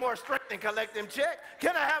more strength and collect them checks.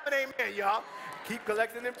 Can I have an amen, y'all? Keep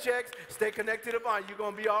collecting them checks. Stay connected to the vine. You're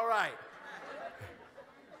gonna be all right.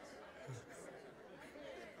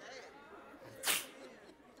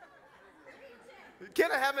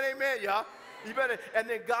 Can I have an amen, y'all? You better. And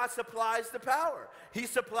then God supplies the power. He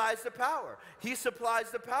supplies the power. He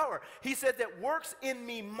supplies the power. He said that works in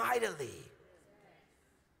me mightily.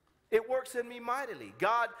 It works in me mightily.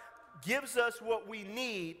 God gives us what we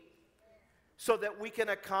need so that we can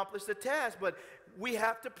accomplish the task, but we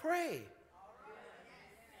have to pray.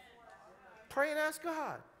 Pray and ask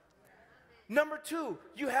God. Number two,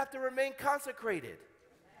 you have to remain consecrated.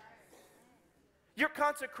 Your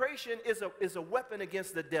consecration is a weapon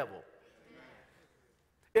against the devil.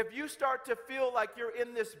 If you start to feel like you're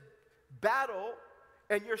in this battle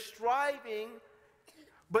and you're striving,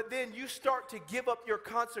 but then you start to give up your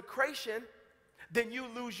consecration, then you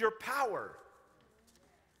lose your power.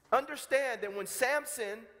 Understand that when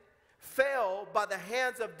Samson fell by the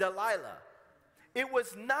hands of Delilah, it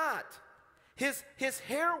was not, his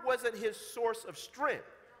hair wasn't his source of strength.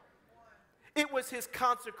 It was his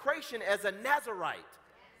consecration as a Nazarite.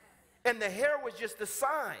 And the hair was just a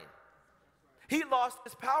sign. He lost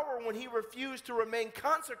his power when he refused to remain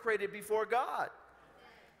consecrated before God.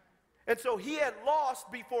 And so he had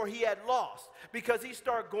lost before he had lost, because he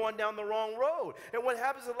started going down the wrong road. And what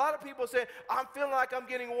happens, a lot of people say, I'm feeling like I'm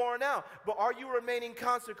getting worn out. But are you remaining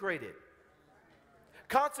consecrated?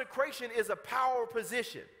 Consecration is a power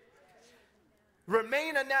position.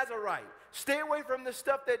 Remain a Nazarite. Stay away from the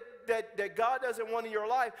stuff that God doesn't want in your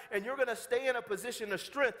life, and you're going to stay in a position of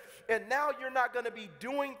strength. And now you're not going to be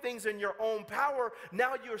doing things in your own power.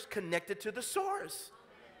 Now you're connected to the source.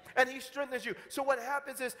 And he strengthens you. So what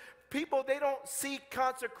happens is, people, they don't see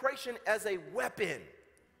consecration as a weapon.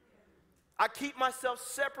 I keep myself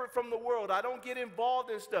separate from the world. I don't get involved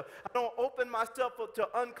in stuff. I don't open myself up to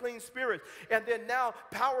unclean spirits. And then now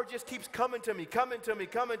power just keeps coming to me, coming to me,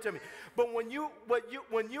 coming to me. But when you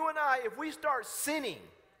and I, if we start sinning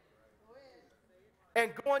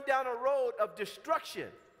and going down a road of destruction,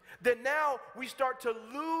 then now we start to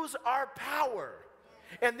lose our power.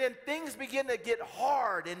 And then things begin to get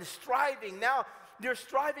hard and striving. Now you're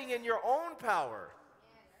striving in your own power.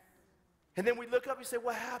 And then we look up and say,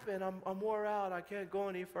 what happened? I'm wore out. I can't go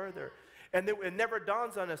any further. And then it never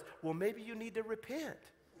dawns on us, well, maybe you need to repent.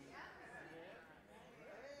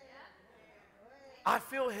 I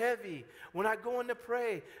feel heavy. When I go in to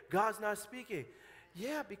pray, God's not speaking.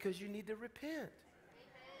 Yeah, because you need to repent.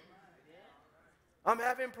 I'm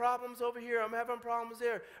having problems over here. I'm having problems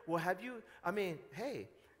there. Well, have you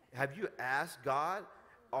asked God,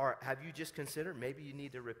 or have you just considered maybe you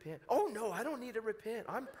need to repent? Oh, no, I don't need to repent.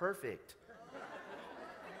 I'm perfect.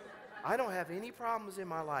 I don't have any problems in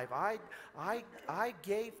my life. I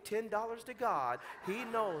gave $10 to God. He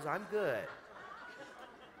knows I'm good.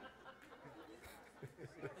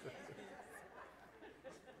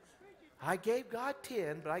 I gave God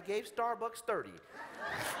 10, but I gave Starbucks 30.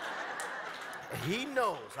 He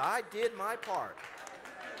knows I did my part.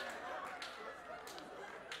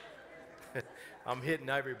 I'm hitting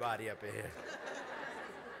everybody up ahead.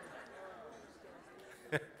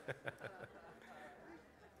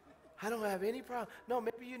 I don't have any problem. No,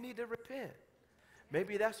 maybe you need to repent.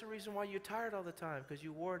 Maybe that's the reason why you're tired all the time, because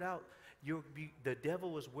you wore it out. The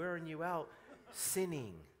devil was wearing you out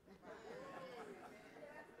sinning.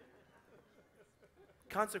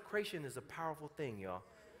 Consecration is a powerful thing, y'all.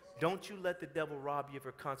 Don't you let the devil rob you of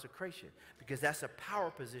your consecration, because that's a power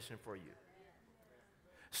position for you.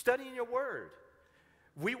 Studying your word.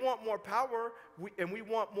 We want more power, and we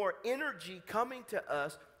want more energy coming to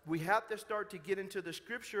us. We have to start to get into the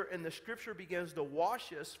Scripture, and the Scripture begins to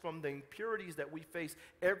wash us from the impurities that we face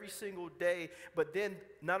every single day. But then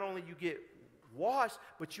not only you get washed,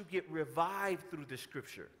 but you get revived through the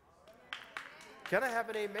Scripture. Can I have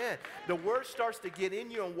an amen? The Word starts to get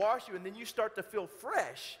in you and wash you, and then you start to feel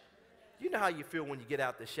fresh. You know how you feel when you get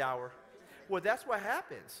out the shower? Well, that's what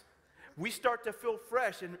happens. We start to feel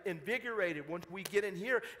fresh and invigorated once we get in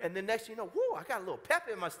here, and the next thing you know, whoa, I got a little pep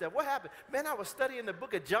in my step. What happened? Man, I was studying the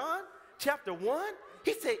book of John, chapter 1.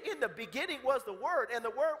 He said, in the beginning was the Word, and the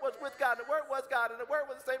Word was with God, and the Word was God, and the Word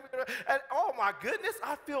was the same. And oh my goodness,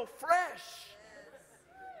 I feel fresh.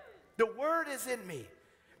 The Word is in me.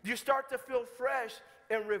 You start to feel fresh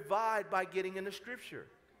and revived by getting in the Scripture.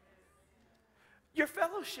 Your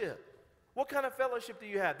fellowship. What kind of fellowship do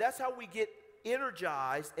you have? That's how we get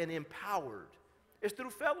energized and empowered. It's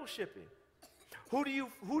through fellowshipping. Who do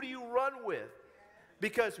you run with?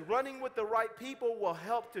 Because running with the right people will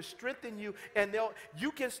help to strengthen you, and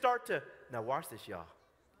you can start to, now watch this, y'all.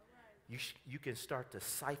 You can start to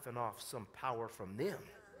siphon off some power from them,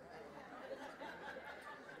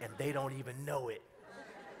 and they don't even know it.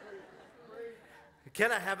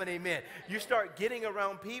 Can I have an amen? You start getting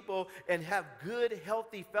around people and have good,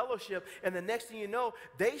 healthy fellowship, and the next thing you know,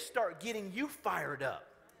 they start getting you fired up.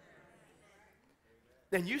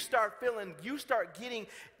 Then you start getting,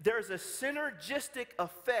 there's a synergistic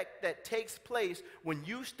effect that takes place when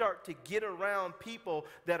you start to get around people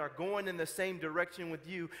that are going in the same direction with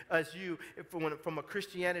you as you from a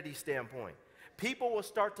Christianity standpoint. People will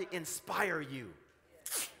start to inspire you.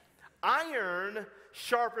 Iron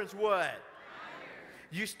sharpens what?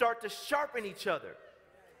 You start to sharpen each other.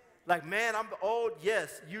 Like, man, I'm old.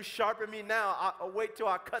 Yes, you sharpen me now. I'll wait till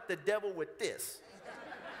I cut the devil with this.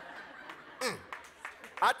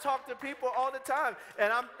 I talk to people all the time,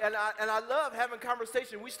 and I love having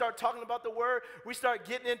conversation. We start talking about the word, we start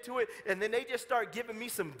getting into it, and then they just start giving me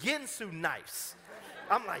some Ginsu knives.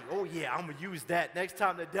 I'm like, oh yeah, I'm gonna use that next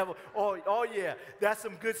time the devil. Oh yeah, that's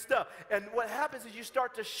some good stuff. And what happens is you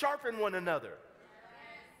start to sharpen one another.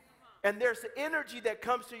 And there's the energy that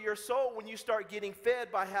comes to your soul when you start getting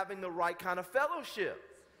fed by having the right kind of fellowship.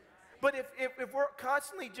 But if we're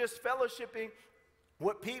constantly just fellowshipping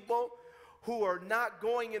with people who are not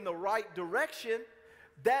going in the right direction,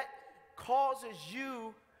 that causes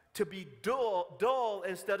you to be dull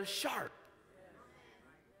instead of sharp.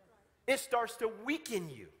 It starts to weaken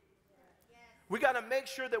you. We got to make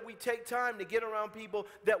sure that we take time to get around people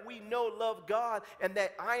that we know love God, and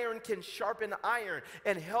that iron can sharpen iron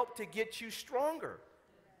and help to get you stronger.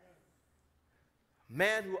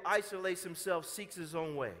 Man who isolates himself seeks his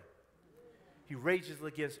own way. He rages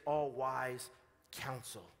against all wise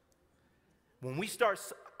counsel. When we start,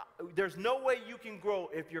 there's no way you can grow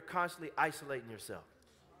if you're constantly isolating yourself.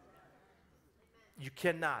 You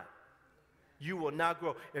cannot. You will not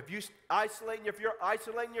grow. If you're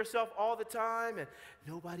isolating yourself all the time and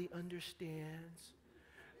nobody understands,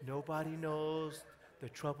 nobody knows the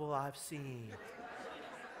trouble I've seen,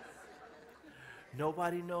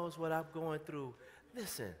 nobody knows what I'm going through.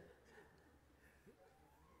 Listen,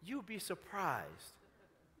 you'd be surprised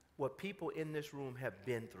what people in this room have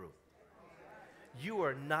been through. You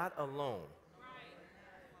are not alone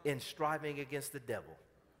in striving against the devil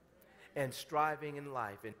and striving in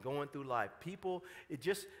life and going through life. People,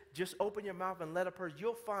 just open your mouth and let a person,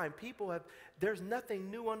 you'll find people there's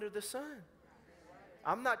nothing new under the sun.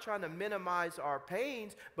 I'm not trying to minimize our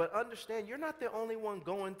pains, but understand you're not the only one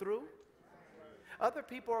going through. Other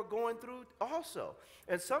people are going through also.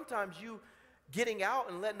 And sometimes you getting out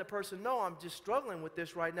and letting the person know, I'm just struggling with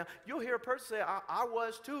this right now. You'll hear a person say, I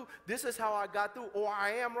was too. This is how I got through, or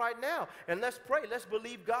I am right now. And let's pray. Let's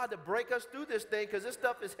believe God to break us through this thing, because this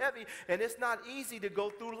stuff is heavy and it's not easy to go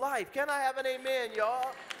through life. Can I have an amen,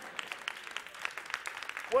 y'all?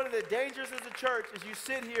 One of the dangers as a church is you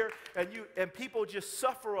sit here and people just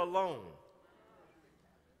suffer alone.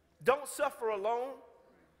 Don't suffer alone.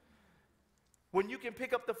 When you can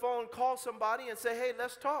pick up the phone, call somebody and say, hey,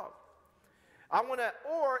 let's talk.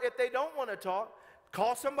 Or if they don't want to talk,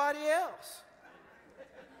 call somebody else.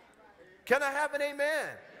 Can I have an amen? Amen?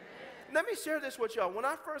 Let me share this with y'all. When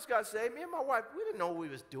I first got saved, me and my wife, we didn't know what we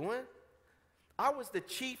was doing. I was the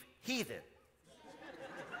chief heathen.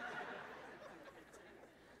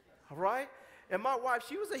 All right? And my wife,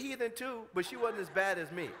 she was a heathen too, but she wasn't as bad as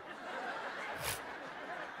me.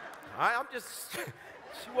 All right?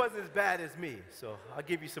 She wasn't as bad as me, so I'll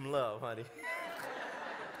give you some love, honey.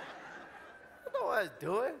 What I was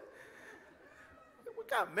doing. We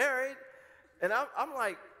got married, and I'm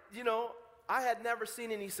like, I had never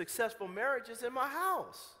seen any successful marriages in my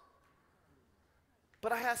house.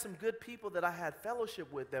 But I had some good people that I had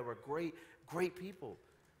fellowship with that were great, great people.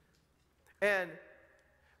 And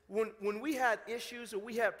when we had issues or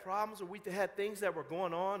we had problems or we had things that were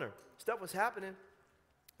going on or stuff was happening,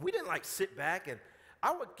 we didn't like sit back, and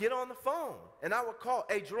I would get on the phone and I would call,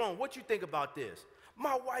 hey, Jerome, what you think about this?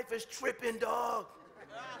 My wife is tripping, dog.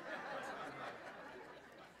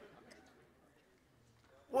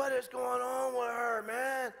 What is going on with her,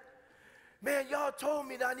 man? Man, y'all told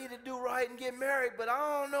me that I need to do right and get married, but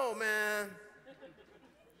I don't know, man.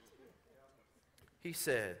 He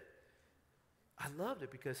said, I loved it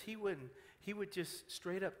because he would just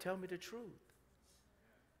straight up tell me the truth.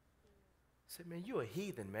 I said, man, you a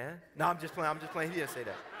heathen, man. No, I'm just playing. He didn't say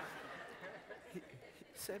that. He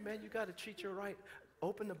said, man, you got to treat her right.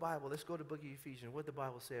 Open the Bible. Let's go to the book of Ephesians. What did the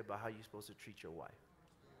Bible say about how you're supposed to treat your wife?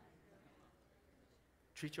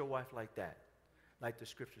 Treat your wife like that, like the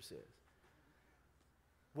Scripture says.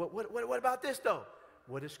 What about this, though?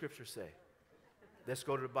 What does Scripture say? Let's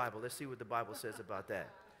go to the Bible. Let's see what the Bible says about that.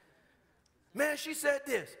 Man, she said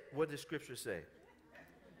this. What does Scripture say?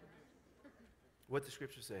 What does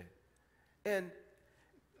Scripture say? And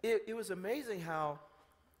it was amazing how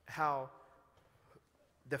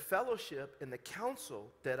the fellowship and the counsel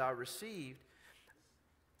that I received,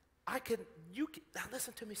 now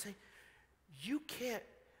listen to me say,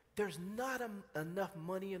 there's not enough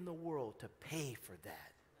money in the world to pay for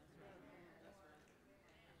that.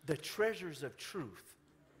 The treasures of truth.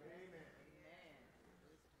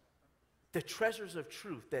 The treasures of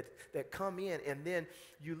truth that come in, and then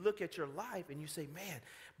you look at your life and you say, man,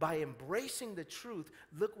 by embracing the truth,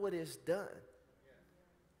 look what it's done.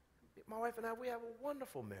 My wife and I, we have a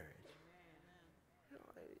wonderful marriage.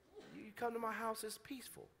 come to my house, it's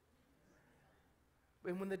peaceful.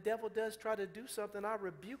 And when the devil does try to do something, I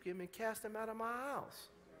rebuke him and cast him out of my house.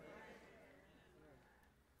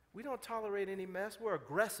 We don't tolerate any mess. We're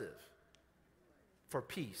aggressive for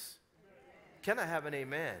peace. Can I have an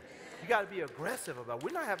amen? You got to be aggressive about it.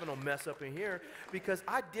 We're not having no mess up in here because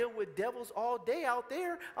I deal with devils all day out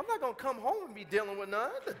there. I'm not going to come home and be dealing with none.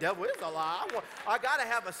 The devil is a lie. I got to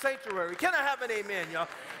have a sanctuary. Can I have an amen, y'all?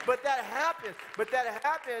 But that happens.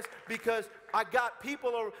 Because I got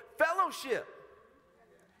people of fellowship.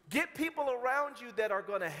 Get people around you that are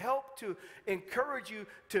going to help to encourage you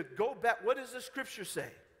to go back. What does the scripture say?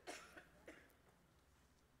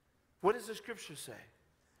 What does the scripture say?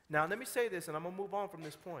 Now, let me say this, and I'm going to move on from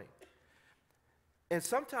this point. And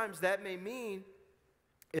sometimes that may mean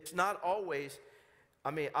it's not always,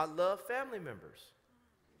 I love family members.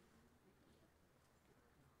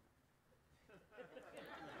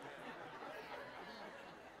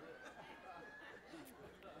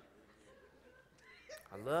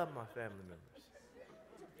 I love my family members.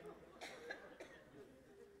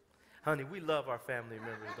 Honey, we love our family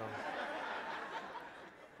members, don't we?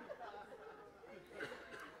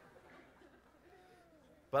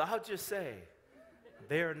 But I'll just say,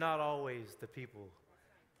 they are not always the people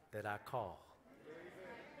that I call.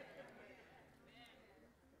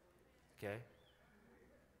 Okay?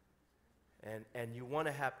 And you want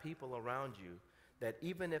to have people around you that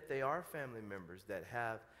even if they are family members that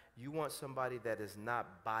you want somebody that is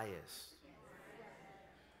not biased.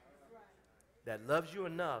 That loves you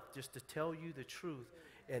enough just to tell you the truth.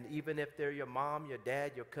 And even if they're your mom, your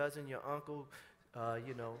dad, your cousin, your uncle,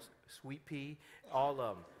 Sweet Pea, all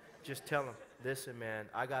of them. Just tell them, listen, man,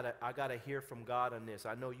 I gotta hear from God on this.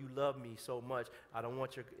 I know you love me so much. I don't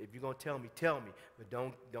want if you're gonna tell me, but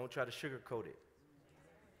don't try to sugarcoat it.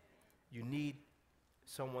 You need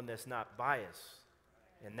someone that's not biased,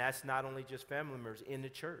 and that's not only just family members in the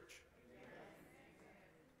church.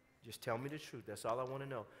 Just tell me the truth. That's all I want to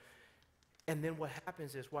know. And then what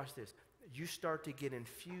happens is, watch this. You start to get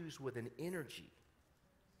infused with an energy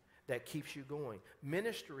that keeps you going.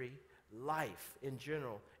 Ministry, life in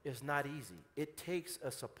general, is not easy. It takes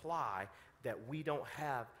a supply that we don't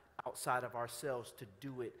have outside of ourselves to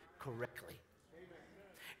do it correctly.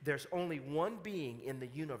 There's only one being in the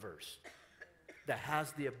universe that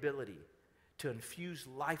has the ability to infuse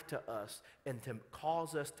life to us and to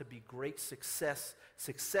cause us to be great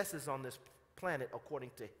successes on this planet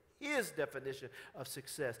according to his definition of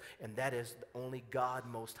success, and that is only God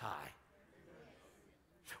Most High.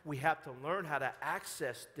 We have to learn how to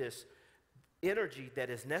access this energy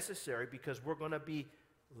that is necessary because we're going to be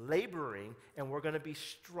laboring and we're going to be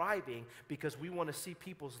striving because we want to see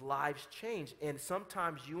people's lives change. And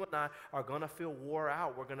sometimes you and I are going to feel wore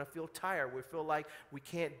out. We're going to feel tired. We feel like we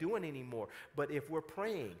can't do it anymore. But if we're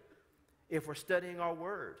praying, if we're studying our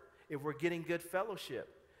word, if we're getting good fellowship,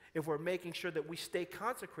 if we're making sure that we stay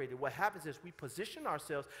consecrated, what happens is we position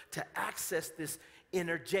ourselves to access this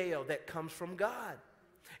inner jail that comes from God.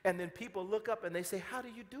 And then people look up and they say, how do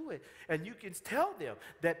you do it? And you can tell them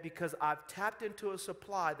that because I've tapped into a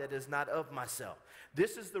supply that is not of myself.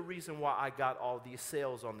 This is the reason why I got all these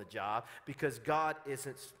sales on the job, because God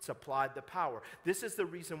isn't supplied the power. This is the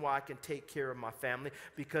reason why I can take care of my family,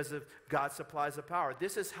 because of God supplies the power.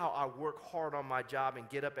 This is how I work hard on my job and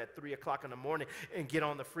get up at 3 o'clock in the morning and get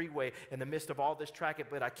on the freeway in the midst of all this traffic,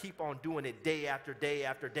 but I keep on doing it day after day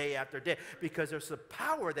after day after day, because there's a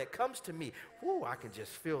power that comes to me. Whoo, I can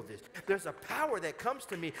just feel this. There's a power that comes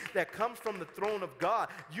to me that comes from the throne of God.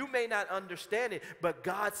 You may not understand it, but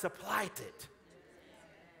God supplied it.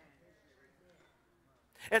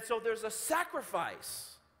 And so there's a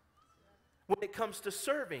sacrifice when it comes to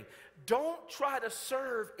serving. Don't try to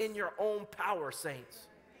serve in your own power, saints.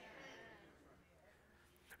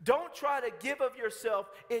 Don't try to give of yourself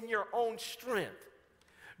in your own strength.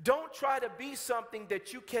 Don't try to be something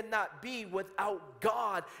that you cannot be without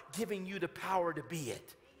God giving you the power to be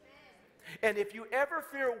it. And if you ever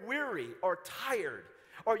feel weary or tired,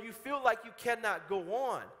 or you feel like you cannot go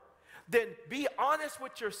on, then be honest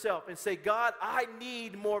with yourself and say, God, I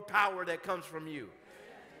need more power that comes from you.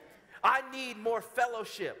 I need more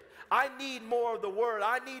fellowship. I need more of the word.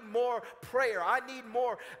 I need more prayer. I need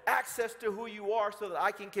more access to who you are so that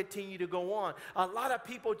I can continue to go on. A lot of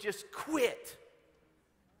people just quit.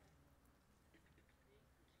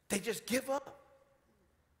 They just give up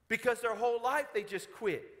because their whole life they just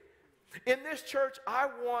quit. In this church, I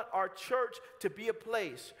want our church to be a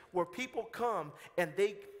place where people come and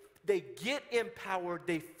they get empowered,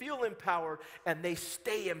 they feel empowered, and they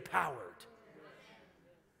stay empowered.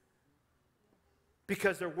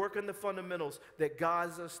 Because they're working the fundamentals that God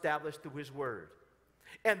has established through his word.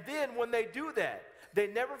 And then when they do that, they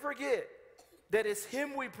never forget that it's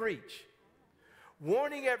him we preach,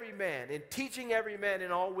 warning every man and teaching every man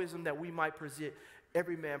in all wisdom that we might present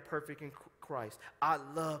every man perfect in Christ. I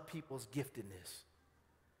love people's giftedness,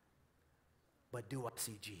 but do I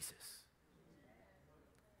see Jesus?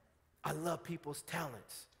 I love people's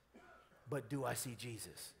talents, but do I see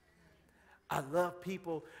Jesus? I love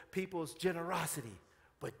people's generosity,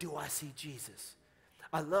 but do I see Jesus?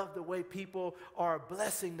 I love the way people are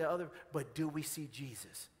blessing the other, but do we see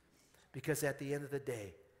Jesus? Because at the end of the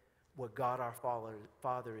day, what God our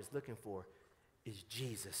Father is looking for is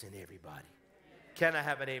Jesus in everybody. Can I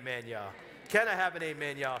have an amen, y'all? Can I have an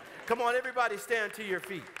amen, y'all? Come on, everybody stand to your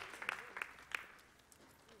feet.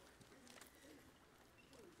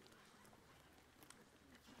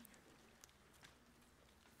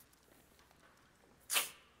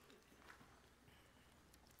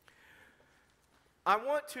 I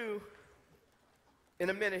want to,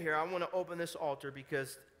 in a minute here, I want to open this altar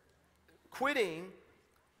because quitting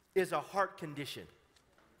is a heart condition.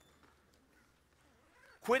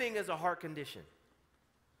 Quitting is a heart condition.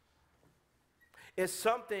 It's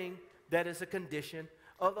something that is a condition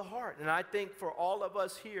of the heart. And I think for all of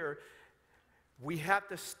us here, we have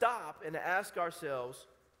to stop and ask ourselves,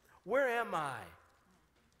 where am I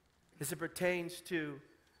as it pertains to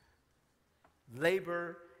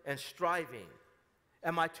labor and striving?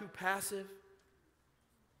 Am I too passive?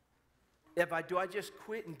 Do I just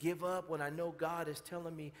quit and give up when I know God is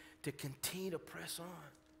telling me to continue to press on?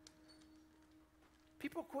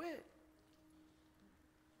 People quit.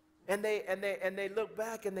 And they look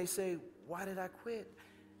back and they say, why did I quit?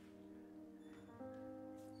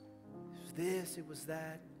 It was this, it was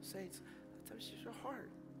that. Saints, it's just your heart.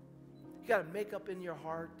 You got to make up in your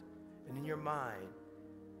heart and in your mind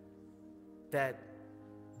that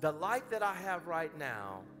the life that I have right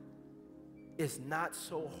now is not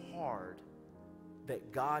so hard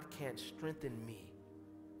that God can't strengthen me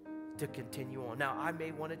to continue on. Now, I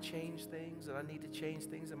may want to change things, and I need to change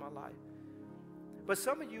things in my life. But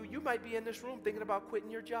some of you might be in this room thinking about quitting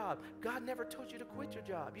your job. God never told you to quit your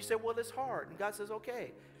job. You say, well, it's hard. And God says,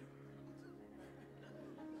 okay.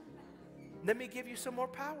 Let me give you some more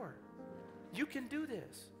power. You can do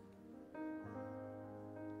this.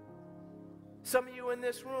 Some of you in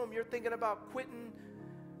this room, you're thinking about quitting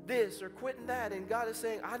this or quitting that, and God is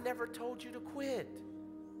saying, I never told you to quit.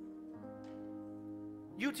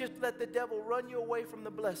 You just let the devil run you away from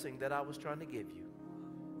the blessing that I was trying to give you.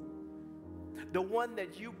 The one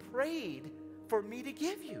that you prayed for me to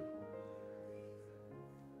give you.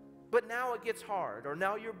 But now it gets hard, or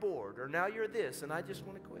now you're bored, or now you're this, and I just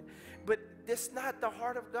want to quit. But that's not the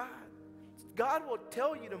heart of God. God will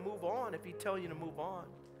tell you to move on if he tells you to move on.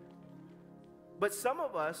 But some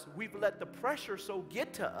of us, we've let the pressure so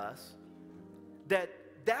get to us that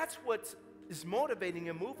that's what is motivating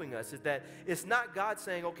and moving us, is that it's not God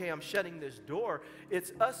saying, okay, I'm shutting this door.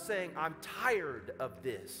 It's us saying, I'm tired of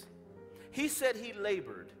this. He said he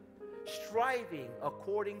labored, striving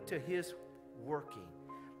according to his working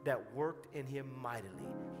that worked in him mightily.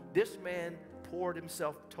 This man poured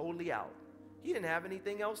himself totally out. He didn't have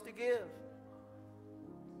anything else to give.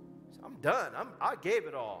 So I'm done. I gave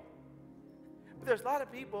it all. But there's a lot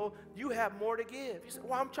of people, you have more to give. You say,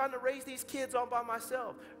 well, I'm trying to raise these kids all by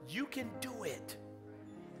myself. You can do it.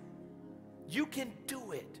 You can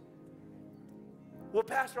do it. Well,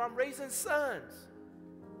 Pastor, I'm raising sons.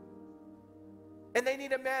 And they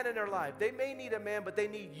need a man in their life. They may need a man, but they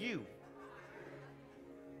need you.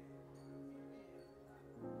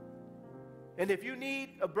 And if you need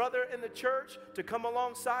a brother in the church to come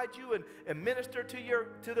alongside you and minister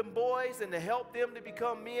to them boys and to help them to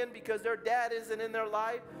become men because their dad isn't in their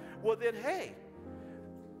life, well then, hey,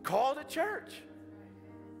 call the church.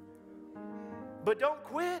 But don't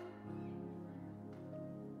quit.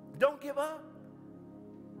 Don't give up.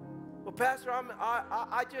 Well, Pastor,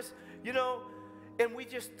 I just, and we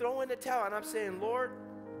just throw in the towel. And I'm saying, Lord,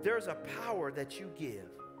 there's a power that you give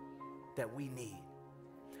that we need.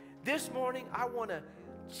 This morning, I want to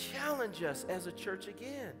challenge us as a church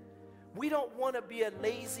again. We don't want to be a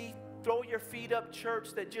lazy, throw your feet up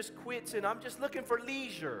church that just quits and I'm just looking for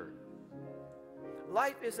leisure.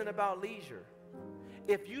 Life isn't about leisure.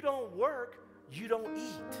 If you don't work, you don't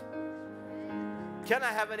eat. Can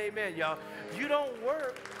I have an amen, y'all? You don't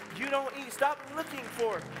work, you don't eat. Stop looking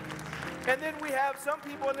for it. And then we have some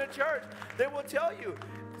people in the church, they will tell you,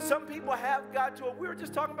 some people have got to, we were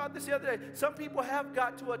just talking about this the other day, some people have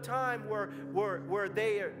got to a time where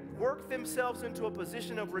they work themselves into a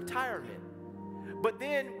position of retirement. But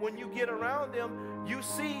then when you get around them, you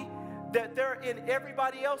see that they're in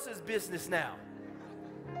everybody else's business now.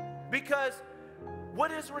 Because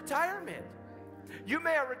What is retirement? You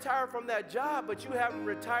may have retired from that job, but you haven't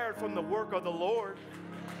retired from the work of the Lord.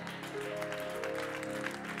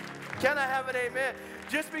 Can I have an amen?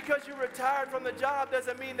 Just because you retired from the job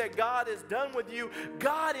doesn't mean that God is done with you.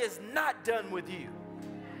 God is not done with you.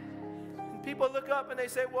 And people look up and they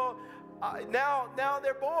say, well, now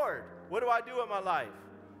they're bored. What do I do with my life?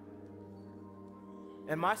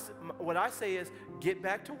 And what I say is, get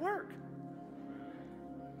back to work.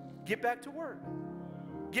 Get back to work.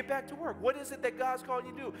 Get back to work. What is it that God's calling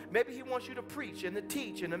you to do? Maybe he wants you to preach and to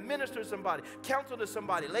teach and to minister to somebody, counsel to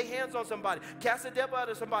somebody, lay hands on somebody, cast the devil out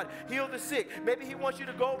of somebody, heal the sick. Maybe he wants you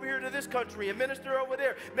to go over here to this country and minister over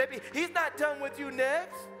there. Maybe he's not done with you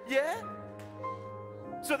next yet.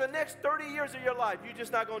 So the next 30 years of your life, you're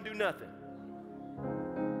just not going to do nothing.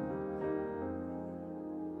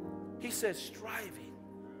 He says striving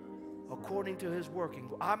according to his working.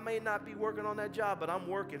 I may not be working on that job, but I'm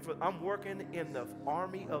working in the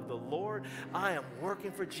army of the Lord. I am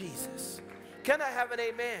working for Jesus. Can I have an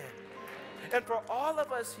amen? And for all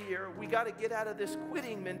of us here, we got to get out of this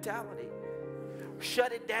quitting mentality,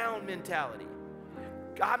 shut it down mentality,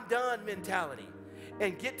 I'm done mentality,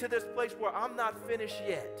 and get to this place where I'm not finished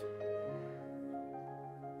yet.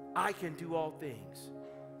 I can do all things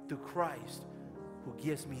through Christ who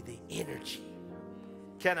gives me the energy.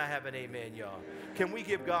 Can I have an amen, y'all? Can we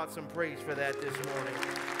give God some praise for that this morning?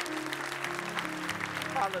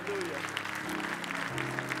 Hallelujah.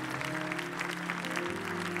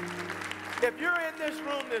 If you're in this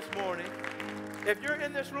room this morning, if you're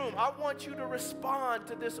in this room, I want you to respond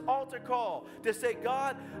to this altar call to say,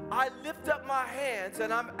 God, I lift up my hands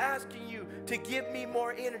and I'm asking you to give me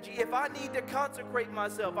more energy. If I need to consecrate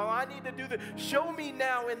myself, if I need to do this, show me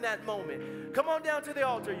now in that moment. Come on down to the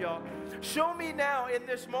altar, y'all. Show me now in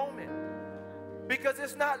this moment. Because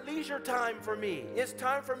it's not leisure time for me. It's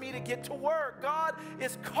time for me to get to work. God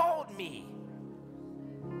has called me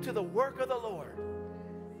to the work of the Lord.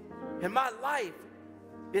 And my life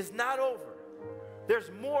is not over.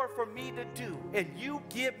 There's more for me to do, and you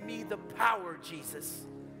give me the power, Jesus.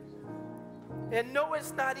 And no,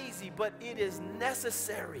 it's not easy, but it is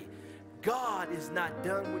necessary. God is not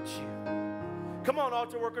done with you. Come on,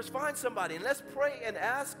 altar workers, find somebody, and let's pray and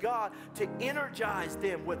ask God to energize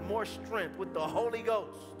them with more strength, with the Holy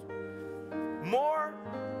Ghost. More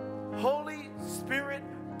Holy Spirit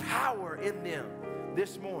power in them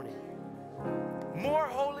this morning. More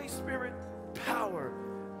Holy Spirit power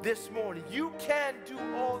this morning. You can do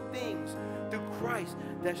all things through Christ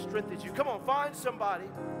that strengthens you. Come on, find somebody.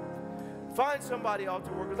 Find somebody,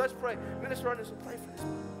 altar workers. Let's pray. Minister Ernest will play for this.